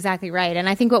think you're exactly right. And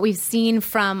I think what we've seen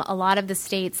from a lot of the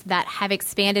states that have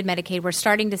expanded Medicaid, we're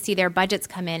starting to see their budgets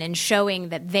come in and showing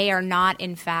that they are not,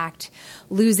 in fact,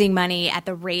 losing money at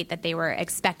the rate that they were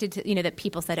expected to, that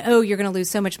people said, oh, you're going to lose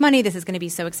so much money. This is going to be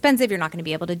so expensive. You're not going to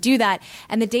be able to do that.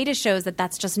 And the data shows that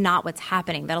that's just not what's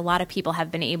happening, that a lot of people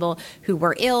have been able, who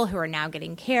were ill, who are now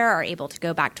getting care, are able to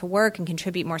go back to work and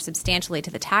contribute more substantially to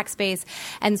the tax base.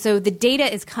 And so the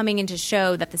data is coming in to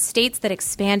show that the states that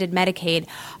expanded Medicaid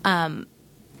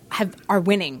are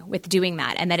winning with doing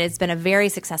that, and that it's been a very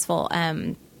successful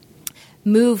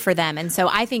move for them. And so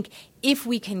I think if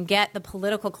we can get the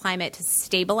political climate to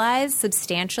stabilize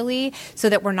substantially so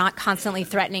that we're not constantly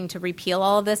threatening to repeal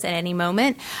all of this at any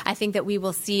moment, I think that we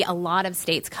will see a lot of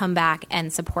states come back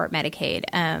and support Medicaid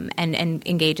and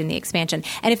engage in the expansion.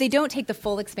 And if they don't take the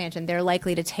full expansion, they're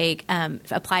likely to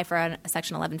apply for a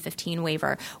Section 1115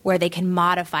 waiver where they can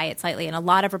modify it slightly. And a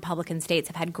lot of Republican states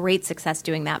have had great success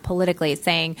doing that politically,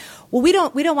 saying, well, we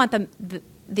don't want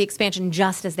the expansion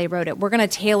just as they wrote it. We're going to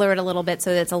tailor it a little bit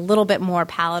so that it's a little bit more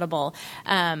palatable.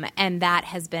 And that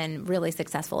has been really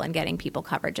successful in getting people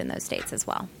coverage in those states as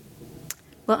well.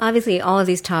 Well, obviously, all of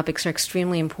these topics are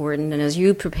extremely important. And as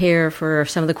you prepare for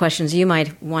some of the questions you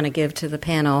might want to give to the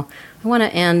panel, I want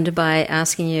to end by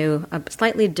asking you a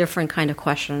slightly different kind of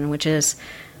question, which is,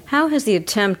 how has the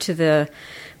attempt to the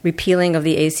repealing of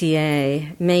the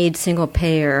ACA made single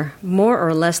payer more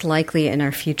or less likely in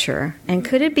our future? And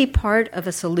could it be part of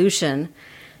a solution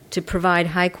to provide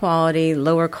high-quality,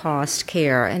 lower-cost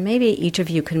care? And maybe each of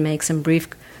you can make some brief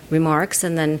remarks,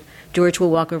 and then George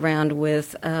will walk around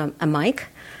with a mic.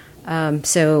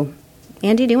 So,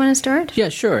 Andy, do you want to start? Yeah,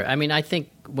 sure. I mean, I think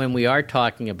when we are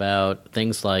talking about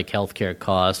things like healthcare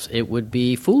costs, it would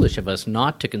be foolish of us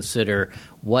not to consider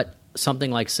what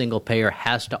something like single payer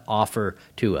has to offer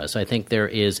to us. I think there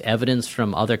is evidence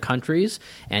from other countries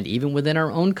and even within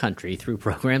our own country through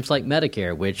programs like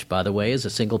Medicare, which, by the way, is a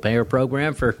single payer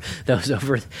program for those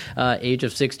over age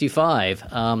of 65.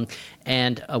 One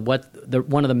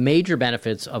of the major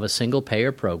benefits of a single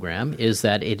payer program is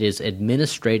that it is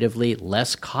administratively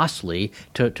less costly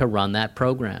to run that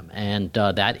program. And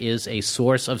that is a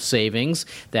source of savings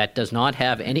that does not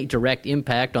have any direct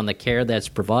impact on the care that's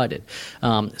provided.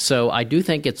 So I do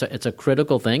think it's a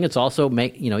critical thing. It's also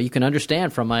you can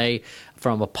understand from a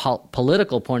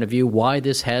political point of view why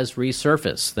this has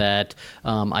resurfaced. That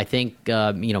I think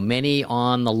many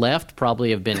on the left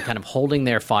probably have been kind of holding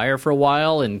their fire for a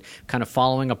while and kind of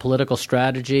following a political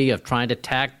strategy of trying to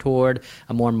tack toward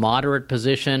a more moderate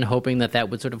position, hoping that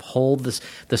would sort of hold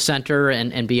the center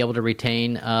and be able to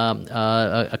retain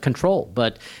a control.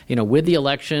 But with the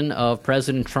election of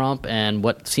President Trump and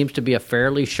what seems to be a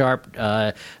fairly sharp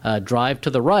drive to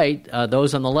the right,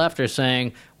 those on the left are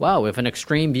saying, wow, if an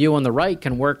extreme view on the right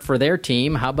can work for their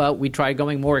team, how about we try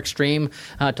going more extreme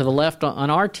to the left on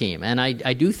our team? And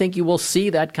I do think you will see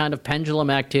that kind of pendulum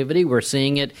activity. We're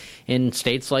seeing it in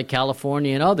states like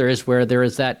California and others where there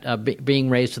is that being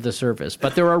raised to the surface.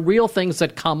 But there are real things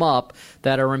that come up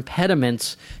that are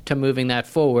impediments to moving that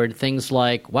forward. Things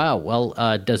like,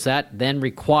 does that then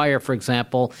require, for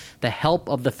example, the help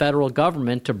of the federal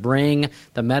government to bring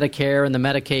the Medicare and the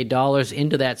Medicaid dollars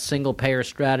into that single-payer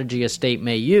strategy a state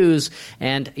may use?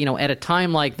 And, at a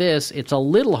time like this, it's a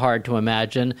little hard to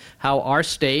imagine how our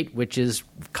state, which is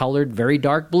colored very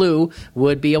dark blue,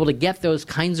 would be able to get those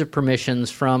kinds of permissions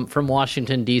from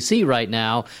Washington, D.C. right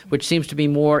now, which seems to be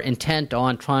more intent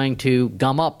on trying to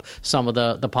gum up some of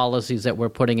the policies that we're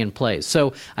putting in place.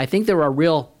 So I think there are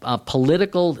real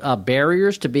political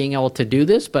barriers to being able to do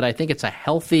this, but I think it's a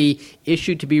healthy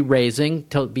issue to be raising,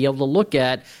 to be able to look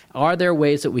at, are there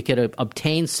ways that we could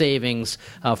obtain savings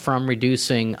from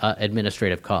reducing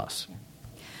administrative costs?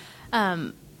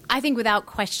 I think without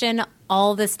question,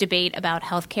 all this debate about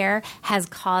healthcare has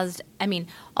caused,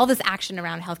 all this action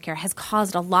around healthcare has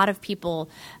caused a lot of people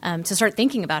to start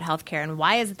thinking about healthcare and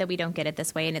why is it that we don't get it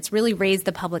this way? And it's really raised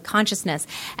the public consciousness.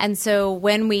 And so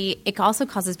it also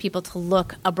causes people to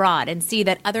look abroad and see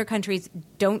that other countries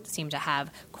don't seem to have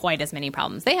quite as many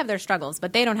problems. They have their struggles,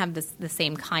 but they don't have the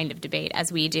same kind of debate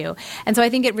as we do. And so I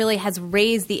think it really has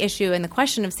raised the issue and the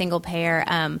question of single payer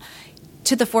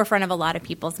to the forefront of a lot of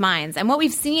people's minds. And what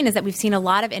we've seen is that we've seen a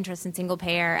lot of interest in single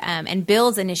payer and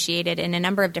bills initiated in a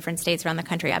number of different states around the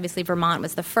country. Obviously, Vermont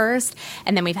was the first,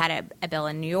 and then we've had a bill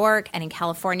in New York and in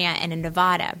California and in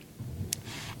Nevada.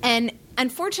 And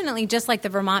unfortunately, just like the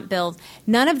Vermont bills,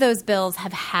 none of those bills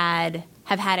have had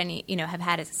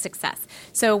a success.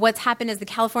 So what's happened is the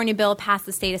California bill passed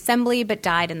the state assembly but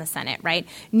died in the Senate, right?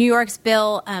 New York's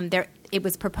bill, it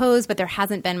was proposed, but there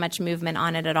hasn't been much movement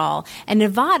on it at all. And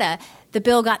Nevada, the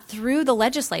bill got through the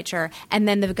legislature, and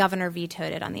then the governor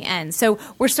vetoed it on the end. So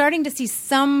we're starting to see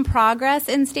some progress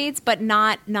in states, but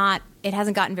not it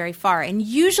hasn't gotten very far. And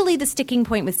usually the sticking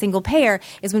point with single payer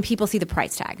is when people see the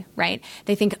price tag, right?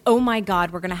 They think, oh my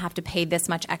God, we're going to have to pay this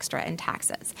much extra in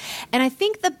taxes. And I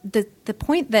think the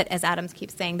point that, as Adams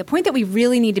keeps saying, the point that we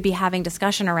really need to be having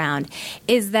discussion around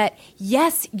is that,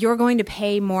 yes, you're going to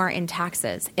pay more in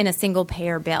taxes in a single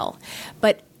payer bill,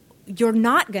 but you're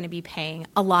not going to be paying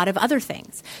a lot of other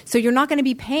things. So you're not going to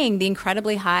be paying the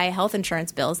incredibly high health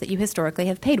insurance bills that you historically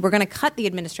have paid. We're going to cut the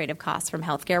administrative costs from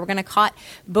healthcare. We're going to cut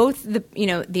both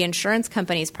the insurance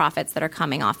companies' profits that are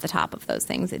coming off the top of those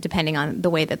things, depending on the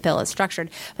way the bill is structured.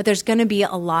 But there's going to be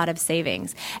a lot of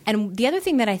savings. And the other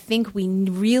thing that I think we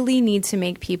really need to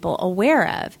make people aware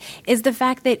of is the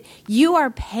fact that you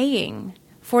are paying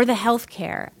for the health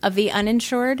care of the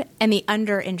uninsured and the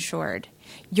underinsured.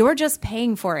 You're just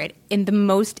paying for it in the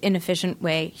most inefficient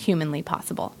way humanly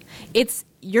possible.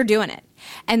 You're doing it.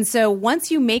 And so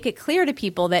once you make it clear to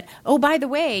people that, oh, by the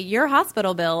way, your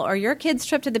hospital bill or your kid's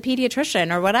trip to the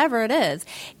pediatrician or whatever it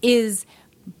is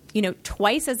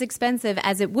twice as expensive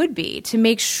as it would be, to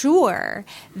make sure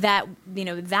that,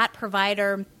 that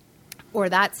provider or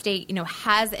that state,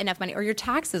 has enough money, or your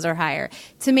taxes are higher,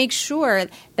 to make sure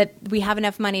that we have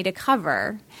enough money to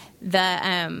cover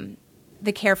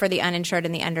the care for the uninsured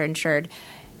and the underinsured.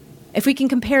 If we can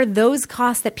compare those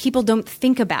costs that people don't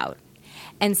think about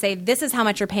and say, this is how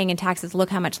much you're paying in taxes, look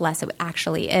how much less it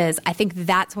actually is, I think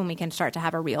that's when we can start to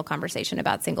have a real conversation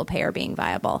about single payer being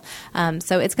viable.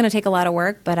 So it's going to take a lot of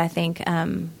work, but I think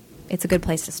it's a good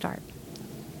place to start.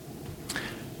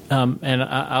 And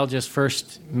I'll just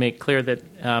first make clear that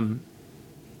I'm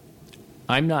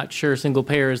not sure single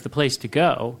payer is the place to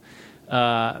go.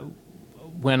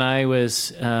 When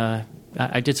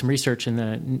I did some research in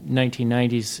the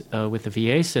 1990s with the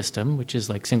VA system, which is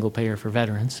like single payer for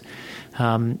veterans,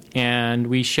 and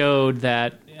we showed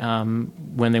that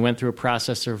when they went through a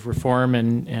process of reform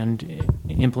and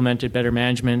implemented better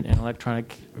management and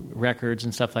electronic records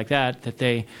and stuff like that, that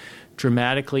they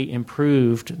dramatically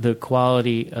improved the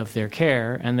quality of their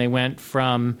care, and they went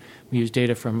from, we used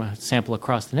data from a sample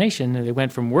across the nation, and they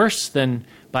went from worse than,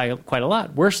 by quite a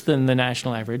lot, worse than the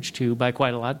national average to by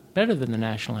quite a lot better than the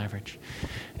national average.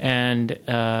 And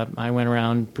I went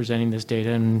around presenting this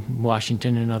data in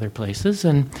Washington and other places,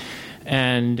 and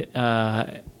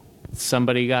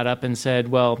somebody got up and said,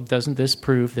 well, doesn't this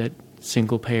prove that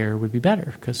single payer would be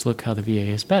better? Because look how the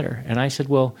VA is better. And I said,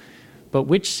 well, but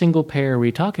which single payer are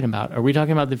we talking about? Are we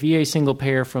talking about the VA single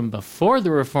payer from before the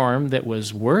reform that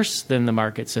was worse than the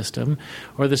market system,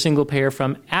 or the single payer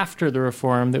from after the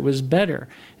reform that was better?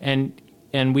 And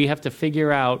we have to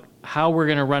figure out how we're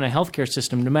going to run a healthcare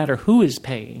system, no matter who is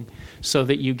paying, so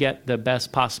that you get the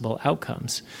best possible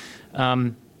outcomes.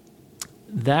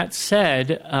 That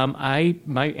said,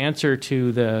 my answer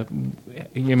to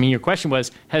your question was,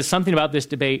 has something about this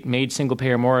debate made single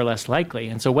payer more or less likely?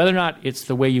 And so whether or not it's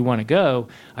the way you want to go,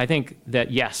 I think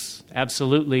that yes,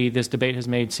 absolutely, this debate has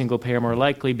made single payer more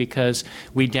likely, because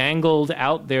we dangled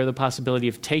out there the possibility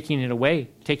of taking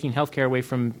healthcare away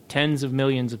from tens of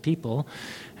millions of people.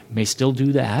 May still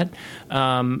do that,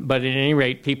 but at any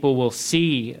rate, people will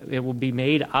see, it will be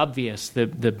made obvious, the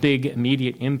big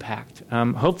immediate impact.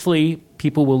 Hopefully,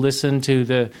 people will listen to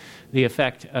the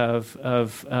effect of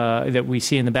that we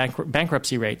see in the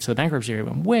bankruptcy rate. So the bankruptcy rate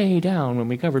went way down when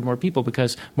we covered more people,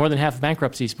 because more than half of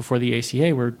bankruptcies before the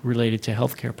ACA were related to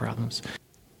healthcare problems.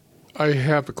 I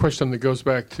have a question that goes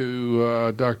back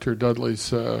to Dr.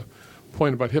 Dudley's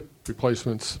point about hip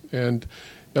replacements. And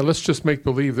Now let's just make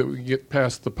believe that we get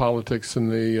past the politics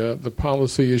and the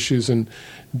policy issues and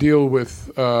deal with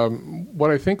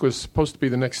what I think was supposed to be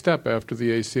the next step after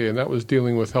the ACA, and that was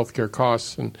dealing with healthcare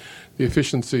costs and the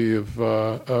efficiency of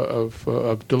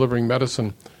delivering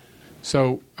medicine.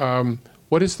 So,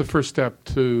 what is the first step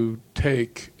to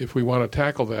take if we want to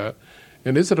tackle that?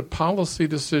 And is it a policy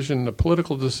decision, a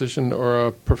political decision, or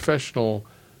a professional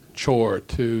chore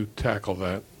to tackle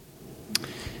that?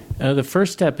 The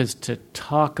first step is to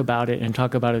talk about it and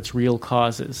talk about its real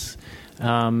causes.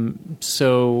 And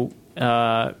there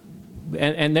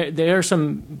are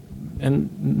some, and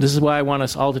this is why I want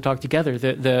us all to talk together.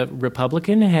 The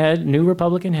new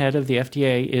Republican head of the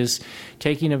FDA is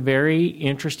taking a very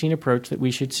interesting approach that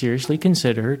we should seriously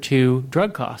consider to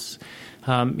drug costs.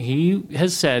 He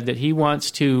has said that he wants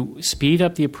to speed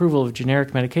up the approval of generic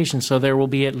medications, so there will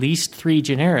be at least 3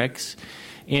 generics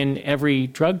in every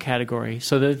drug category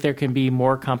so that there can be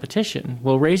more competition.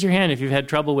 Well, raise your hand if you've had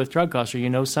trouble with drug costs or you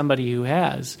know somebody who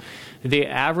has. The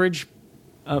average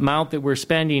amount that we're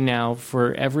spending now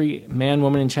for every man,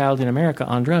 woman, and child in America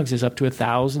on drugs is up to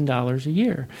 $1,000 a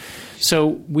year. So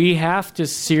we have to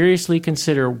seriously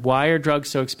consider, why are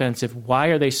drugs so expensive? Why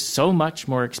are they so much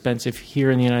more expensive here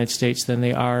in the United States than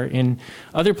they are in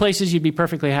other places you'd be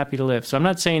perfectly happy to live? So I'm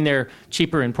not saying they're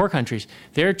cheaper in poor countries.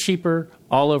 They're cheaper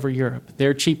all over Europe.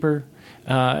 They're cheaper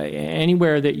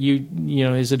anywhere that you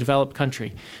know is a developed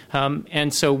country.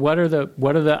 And so what are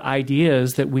the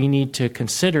ideas that we need to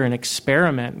consider and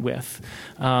experiment with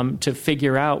to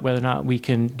figure out whether or not we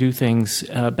can do things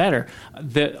better?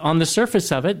 On the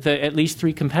surface of it, at least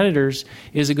 3 competitors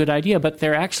is a good idea, but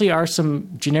there actually are some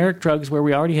generic drugs where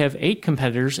we already have 8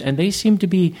 competitors, and they seem to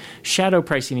be shadow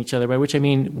pricing each other, by which I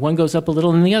mean one goes up a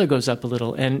little and the other goes up a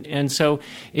little. And so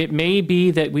it may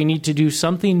be that we need to do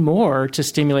something more to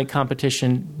stimulate competition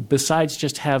besides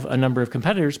just have a number of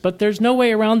competitors, but there's no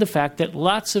way around the fact that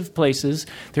lots of places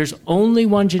there's only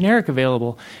one generic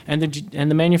available, and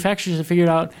the manufacturers have figured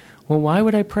out, well, why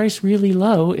would I price really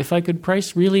low if I could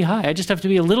price really high? I just have to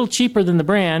be a little cheaper than the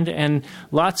brand, and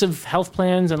lots of health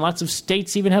plans and lots of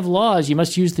states even have laws you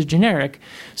must use the generic.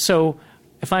 So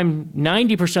if I'm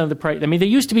 90% of the price, I mean, they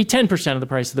used to be 10% of the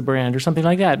price of the brand or something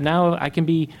like that. Now I can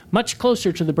be much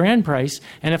closer to the brand price,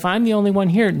 and if I'm the only one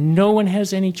here, no one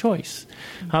has any choice.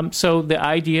 So the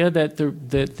idea that the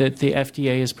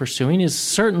FDA is pursuing is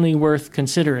certainly worth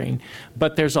considering,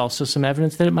 but there's also some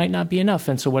evidence that it might not be enough.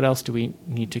 And so what else do we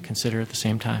need to consider at the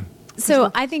same time?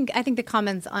 So I think the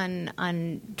comments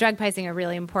on drug pricing are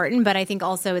really important, but I think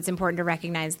also it's important to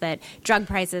recognize that drug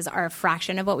prices are a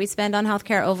fraction of what we spend on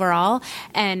healthcare overall,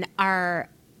 and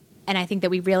I think that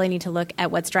we really need to look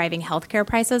at what's driving healthcare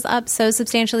prices up so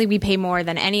substantially. We pay more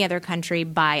than any other country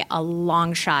by a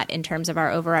long shot in terms of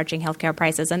our overarching healthcare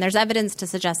prices, and there's evidence to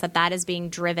suggest that is being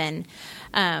driven.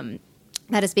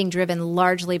 That is being driven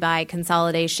largely by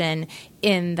consolidation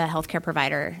in the healthcare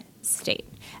provider state.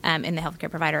 In the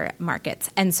healthcare provider markets.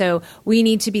 And so we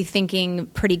need to be thinking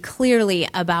pretty clearly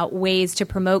about ways to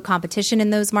promote competition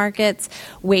in those markets,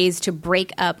 ways to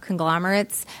break up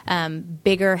conglomerates,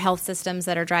 bigger health systems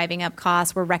that are driving up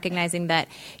costs. We're recognizing that,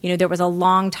 there was a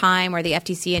long time where the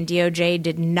FTC and DOJ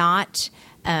did not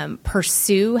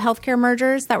pursue healthcare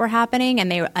mergers that were happening,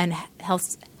 and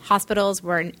hospitals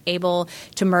were able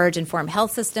to merge and form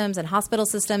health systems and hospital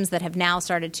systems that have now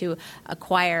started to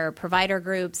acquire provider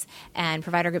groups and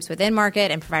provider groups within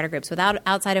market and provider groups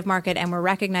outside of market. And we're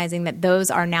recognizing that those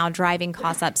are now driving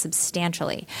costs up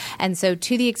substantially. And so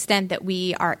to the extent that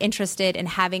we are interested in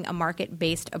having a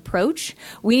market-based approach,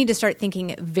 we need to start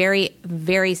thinking very,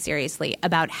 very seriously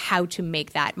about how to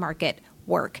make that market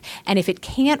work. And if it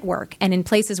can't work, and in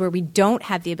places where we don't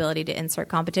have the ability to insert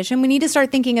competition, we need to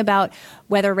start thinking about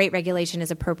whether rate regulation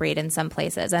is appropriate in some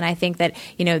places. And I think that,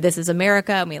 this is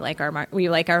America, and we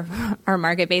like our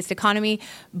market-based economy,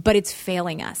 but it's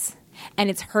failing us. And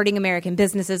it's hurting American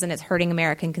businesses, and it's hurting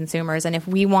American consumers. And if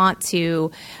we want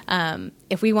to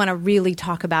really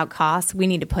talk about costs, we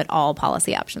need to put all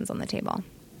policy options on the table.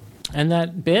 And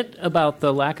that bit about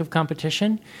the lack of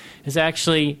competition is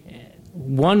actually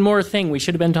one more thing we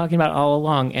should have been talking about all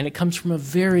along, and it comes from a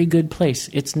very good place.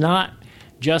 It's not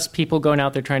just people going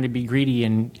out there trying to be greedy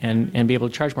and be able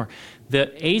to charge more.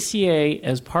 The ACA,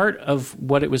 as part of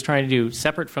what it was trying to do,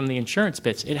 separate from the insurance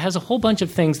bits, it has a whole bunch of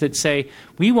things that say,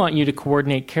 we want you to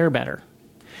coordinate care better.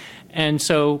 And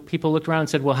so people looked around and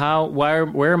said, well,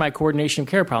 where are my coordination of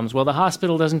care problems? Well, the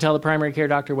hospital doesn't tell the primary care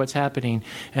doctor what's happening,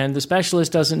 and the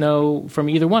specialist doesn't know from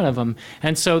either one of them.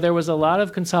 And so there was a lot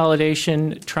of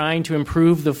consolidation trying to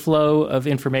improve the flow of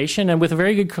information, and with a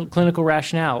very good clinical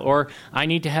rationale. Or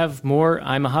I'm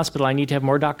a hospital, I need to have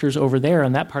more doctors over there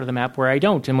on that part of the map where I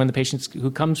don't. And when the patient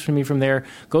who comes from me from there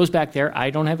goes back there, I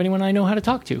don't have anyone I know how to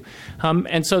talk to.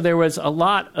 And so there was a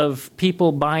lot of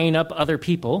people buying up other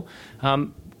people,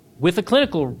 with a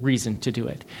clinical reason to do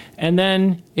it. And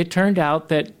then it turned out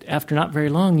that after not very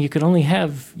long, you could only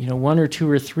have one or two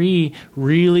or three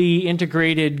really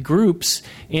integrated groups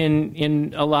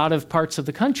in a lot of parts of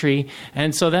the country.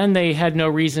 And so then they had no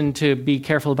reason to be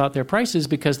careful about their prices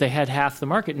because they had half the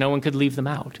market. No one could leave them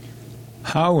out.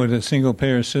 How would a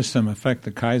single-payer system affect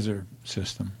the Kaiser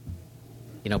system?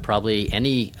 Probably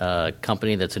any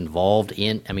company that's involved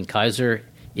Kaiser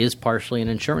is partially an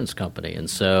insurance company. And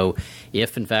so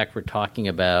if, in fact, we're talking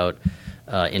about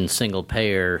in single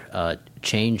payer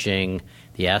changing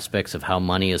the aspects of how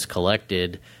money is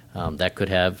collected, that could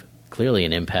have clearly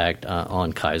an impact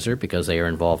on Kaiser because they are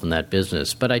involved in that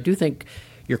business. But I do think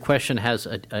your question has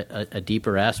a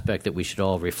deeper aspect that we should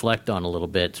all reflect on a little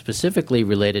bit, specifically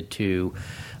related to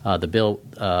the bill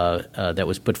that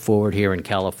was put forward here in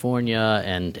California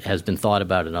and has been thought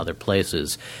about in other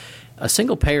places. A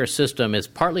single-payer system is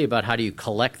partly about how do you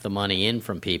collect the money in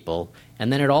from people,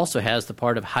 and then it also has the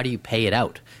part of how do you pay it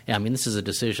out. This is a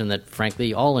decision that,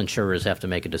 frankly, all insurers have to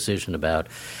make a decision about.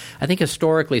 I think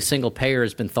historically single-payer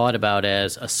has been thought about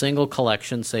as a single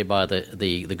collection, say, by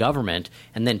the government,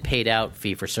 and then paid out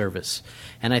fee-for-service.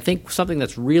 And I think something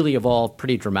that's really evolved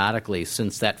pretty dramatically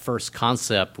since that first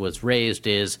concept was raised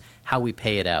is how we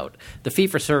pay it out. The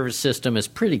fee-for-service system is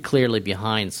pretty clearly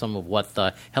behind some of what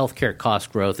the healthcare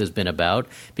cost growth has been about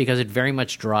because it very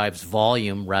much drives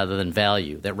volume rather than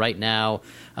value. That right now,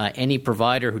 any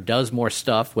provider who does more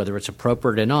stuff, whether it's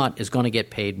appropriate or not, is going to get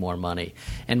paid more money.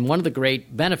 And one of the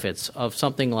great benefits of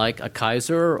something like a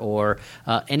Kaiser or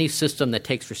any system that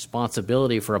takes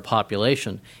responsibility for a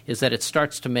population is that it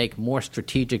starts to make more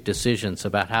strategic decisions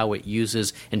about how it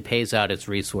uses and pays out its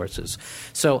resources.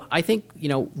 So I think,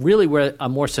 really where a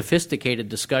more sophisticated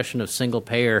discussion of single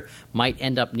payer might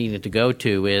end up needing to go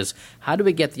to is how do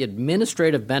we get the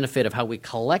administrative benefit of how we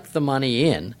collect the money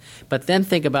in, but then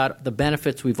think about the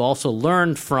benefits we've also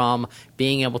learned from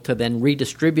being able to then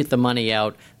redistribute the money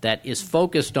out that is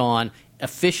focused on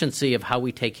efficiency of how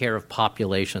we take care of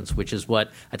populations, which is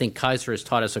what I think Kaiser has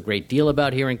taught us a great deal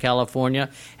about here in California,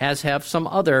 as have some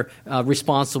other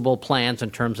responsible plans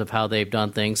in terms of how they've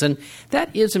done things. And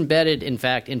that is embedded, in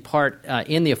fact, in part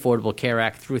in the Affordable Care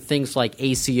Act through things like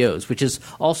ACOs, which is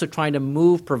also trying to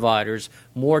move providers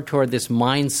more toward this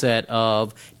mindset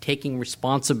of taking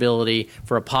responsibility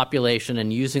for a population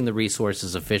and using the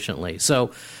resources efficiently.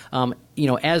 So,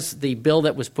 as the bill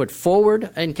that was put forward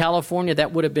in California,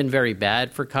 that would have been very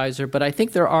bad for Kaiser. But I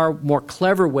think there are more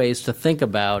clever ways to think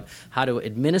about how to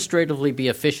administratively be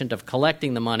efficient of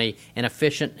collecting the money and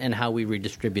efficient in how we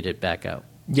redistribute it back out.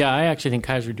 Yeah, I actually think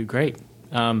Kaiser would do great.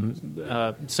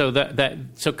 So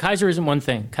Kaiser isn't one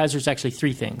thing. Kaiser is actually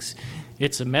three things.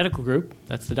 It's a medical group,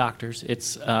 that's the doctors.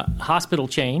 It's a hospital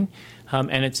chain,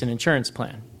 and it's an insurance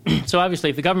plan. So obviously,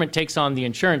 if the government takes on the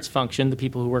insurance function, the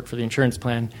people who work for the insurance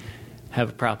plan have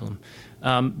a problem.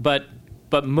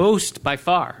 But most, by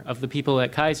far, of the people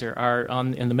at Kaiser are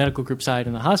in the medical group side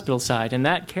and the hospital side, and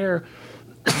that care,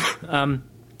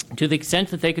 to the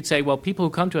extent that they could say, well, people who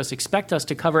come to us expect us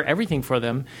to cover everything for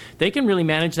them, they can really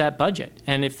manage that budget.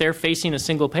 And if they're facing a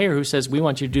single payer who says, we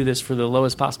want you to do this for the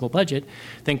lowest possible budget,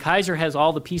 then Kaiser has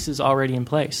all the pieces already in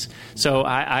place. So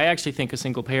I actually think a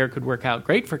single payer could work out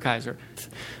great for Kaiser.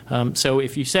 So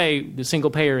if you say the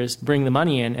single payer is bring the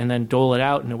money in and then dole it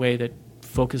out in a way that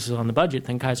focuses on the budget,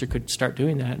 then Kaiser could start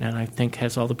doing that, and I think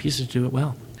has all the pieces to do it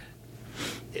well.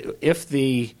 If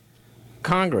the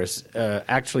Congress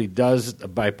actually does a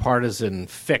bipartisan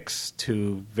fix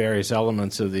to various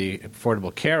elements of the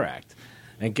Affordable Care Act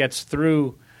and gets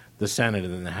through the Senate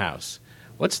and the House,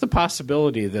 what's the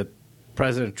possibility that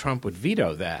President Trump would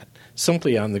veto that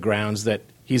simply on the grounds that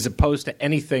he's opposed to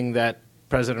anything that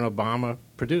President Obama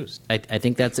produced? I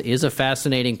think that is a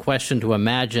fascinating question to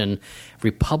imagine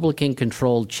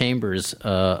Republican-controlled chambers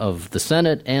of the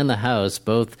Senate and the House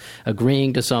both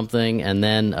agreeing to something and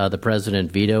then the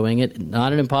president vetoing it.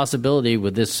 Not an impossibility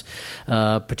with this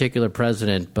particular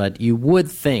president, but you would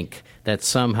think that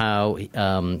somehow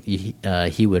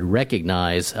he would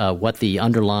recognize what the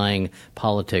underlying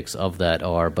politics of that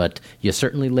are. But you're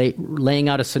certainly laying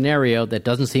out a scenario that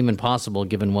doesn't seem impossible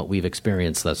given what we've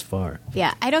experienced thus far.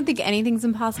 Yeah, I don't think anything's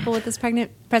impossible with this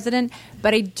president,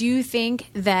 but I do think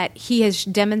that he has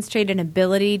demonstrated an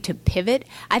ability to pivot.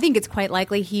 I think it's quite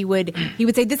likely he would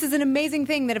say, this is an amazing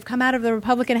thing that have come out of the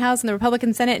Republican House and the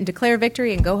Republican Senate, and declare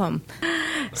victory and go home.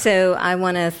 So I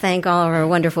want to thank all of our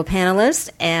wonderful panelists,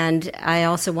 and I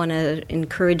also want to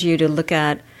encourage you to look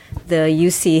at the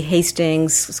UC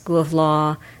Hastings School of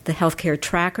Law, the Healthcare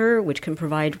Tracker, which can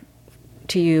provide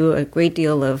to you a great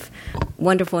deal of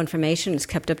wonderful information. It's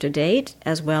kept up to date,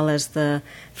 as well as the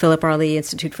Philip R. Lee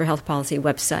Institute for Health Policy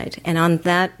website. And on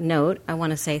that note, I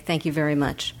want to say thank you very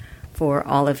much for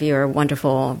all of your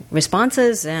wonderful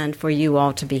responses and for you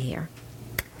all to be here.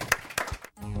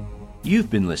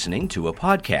 You've been listening to a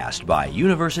podcast by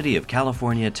University of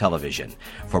California Television.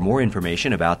 For more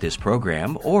information about this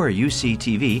program or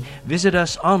UCTV, visit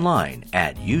us online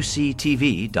at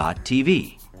uctv.tv.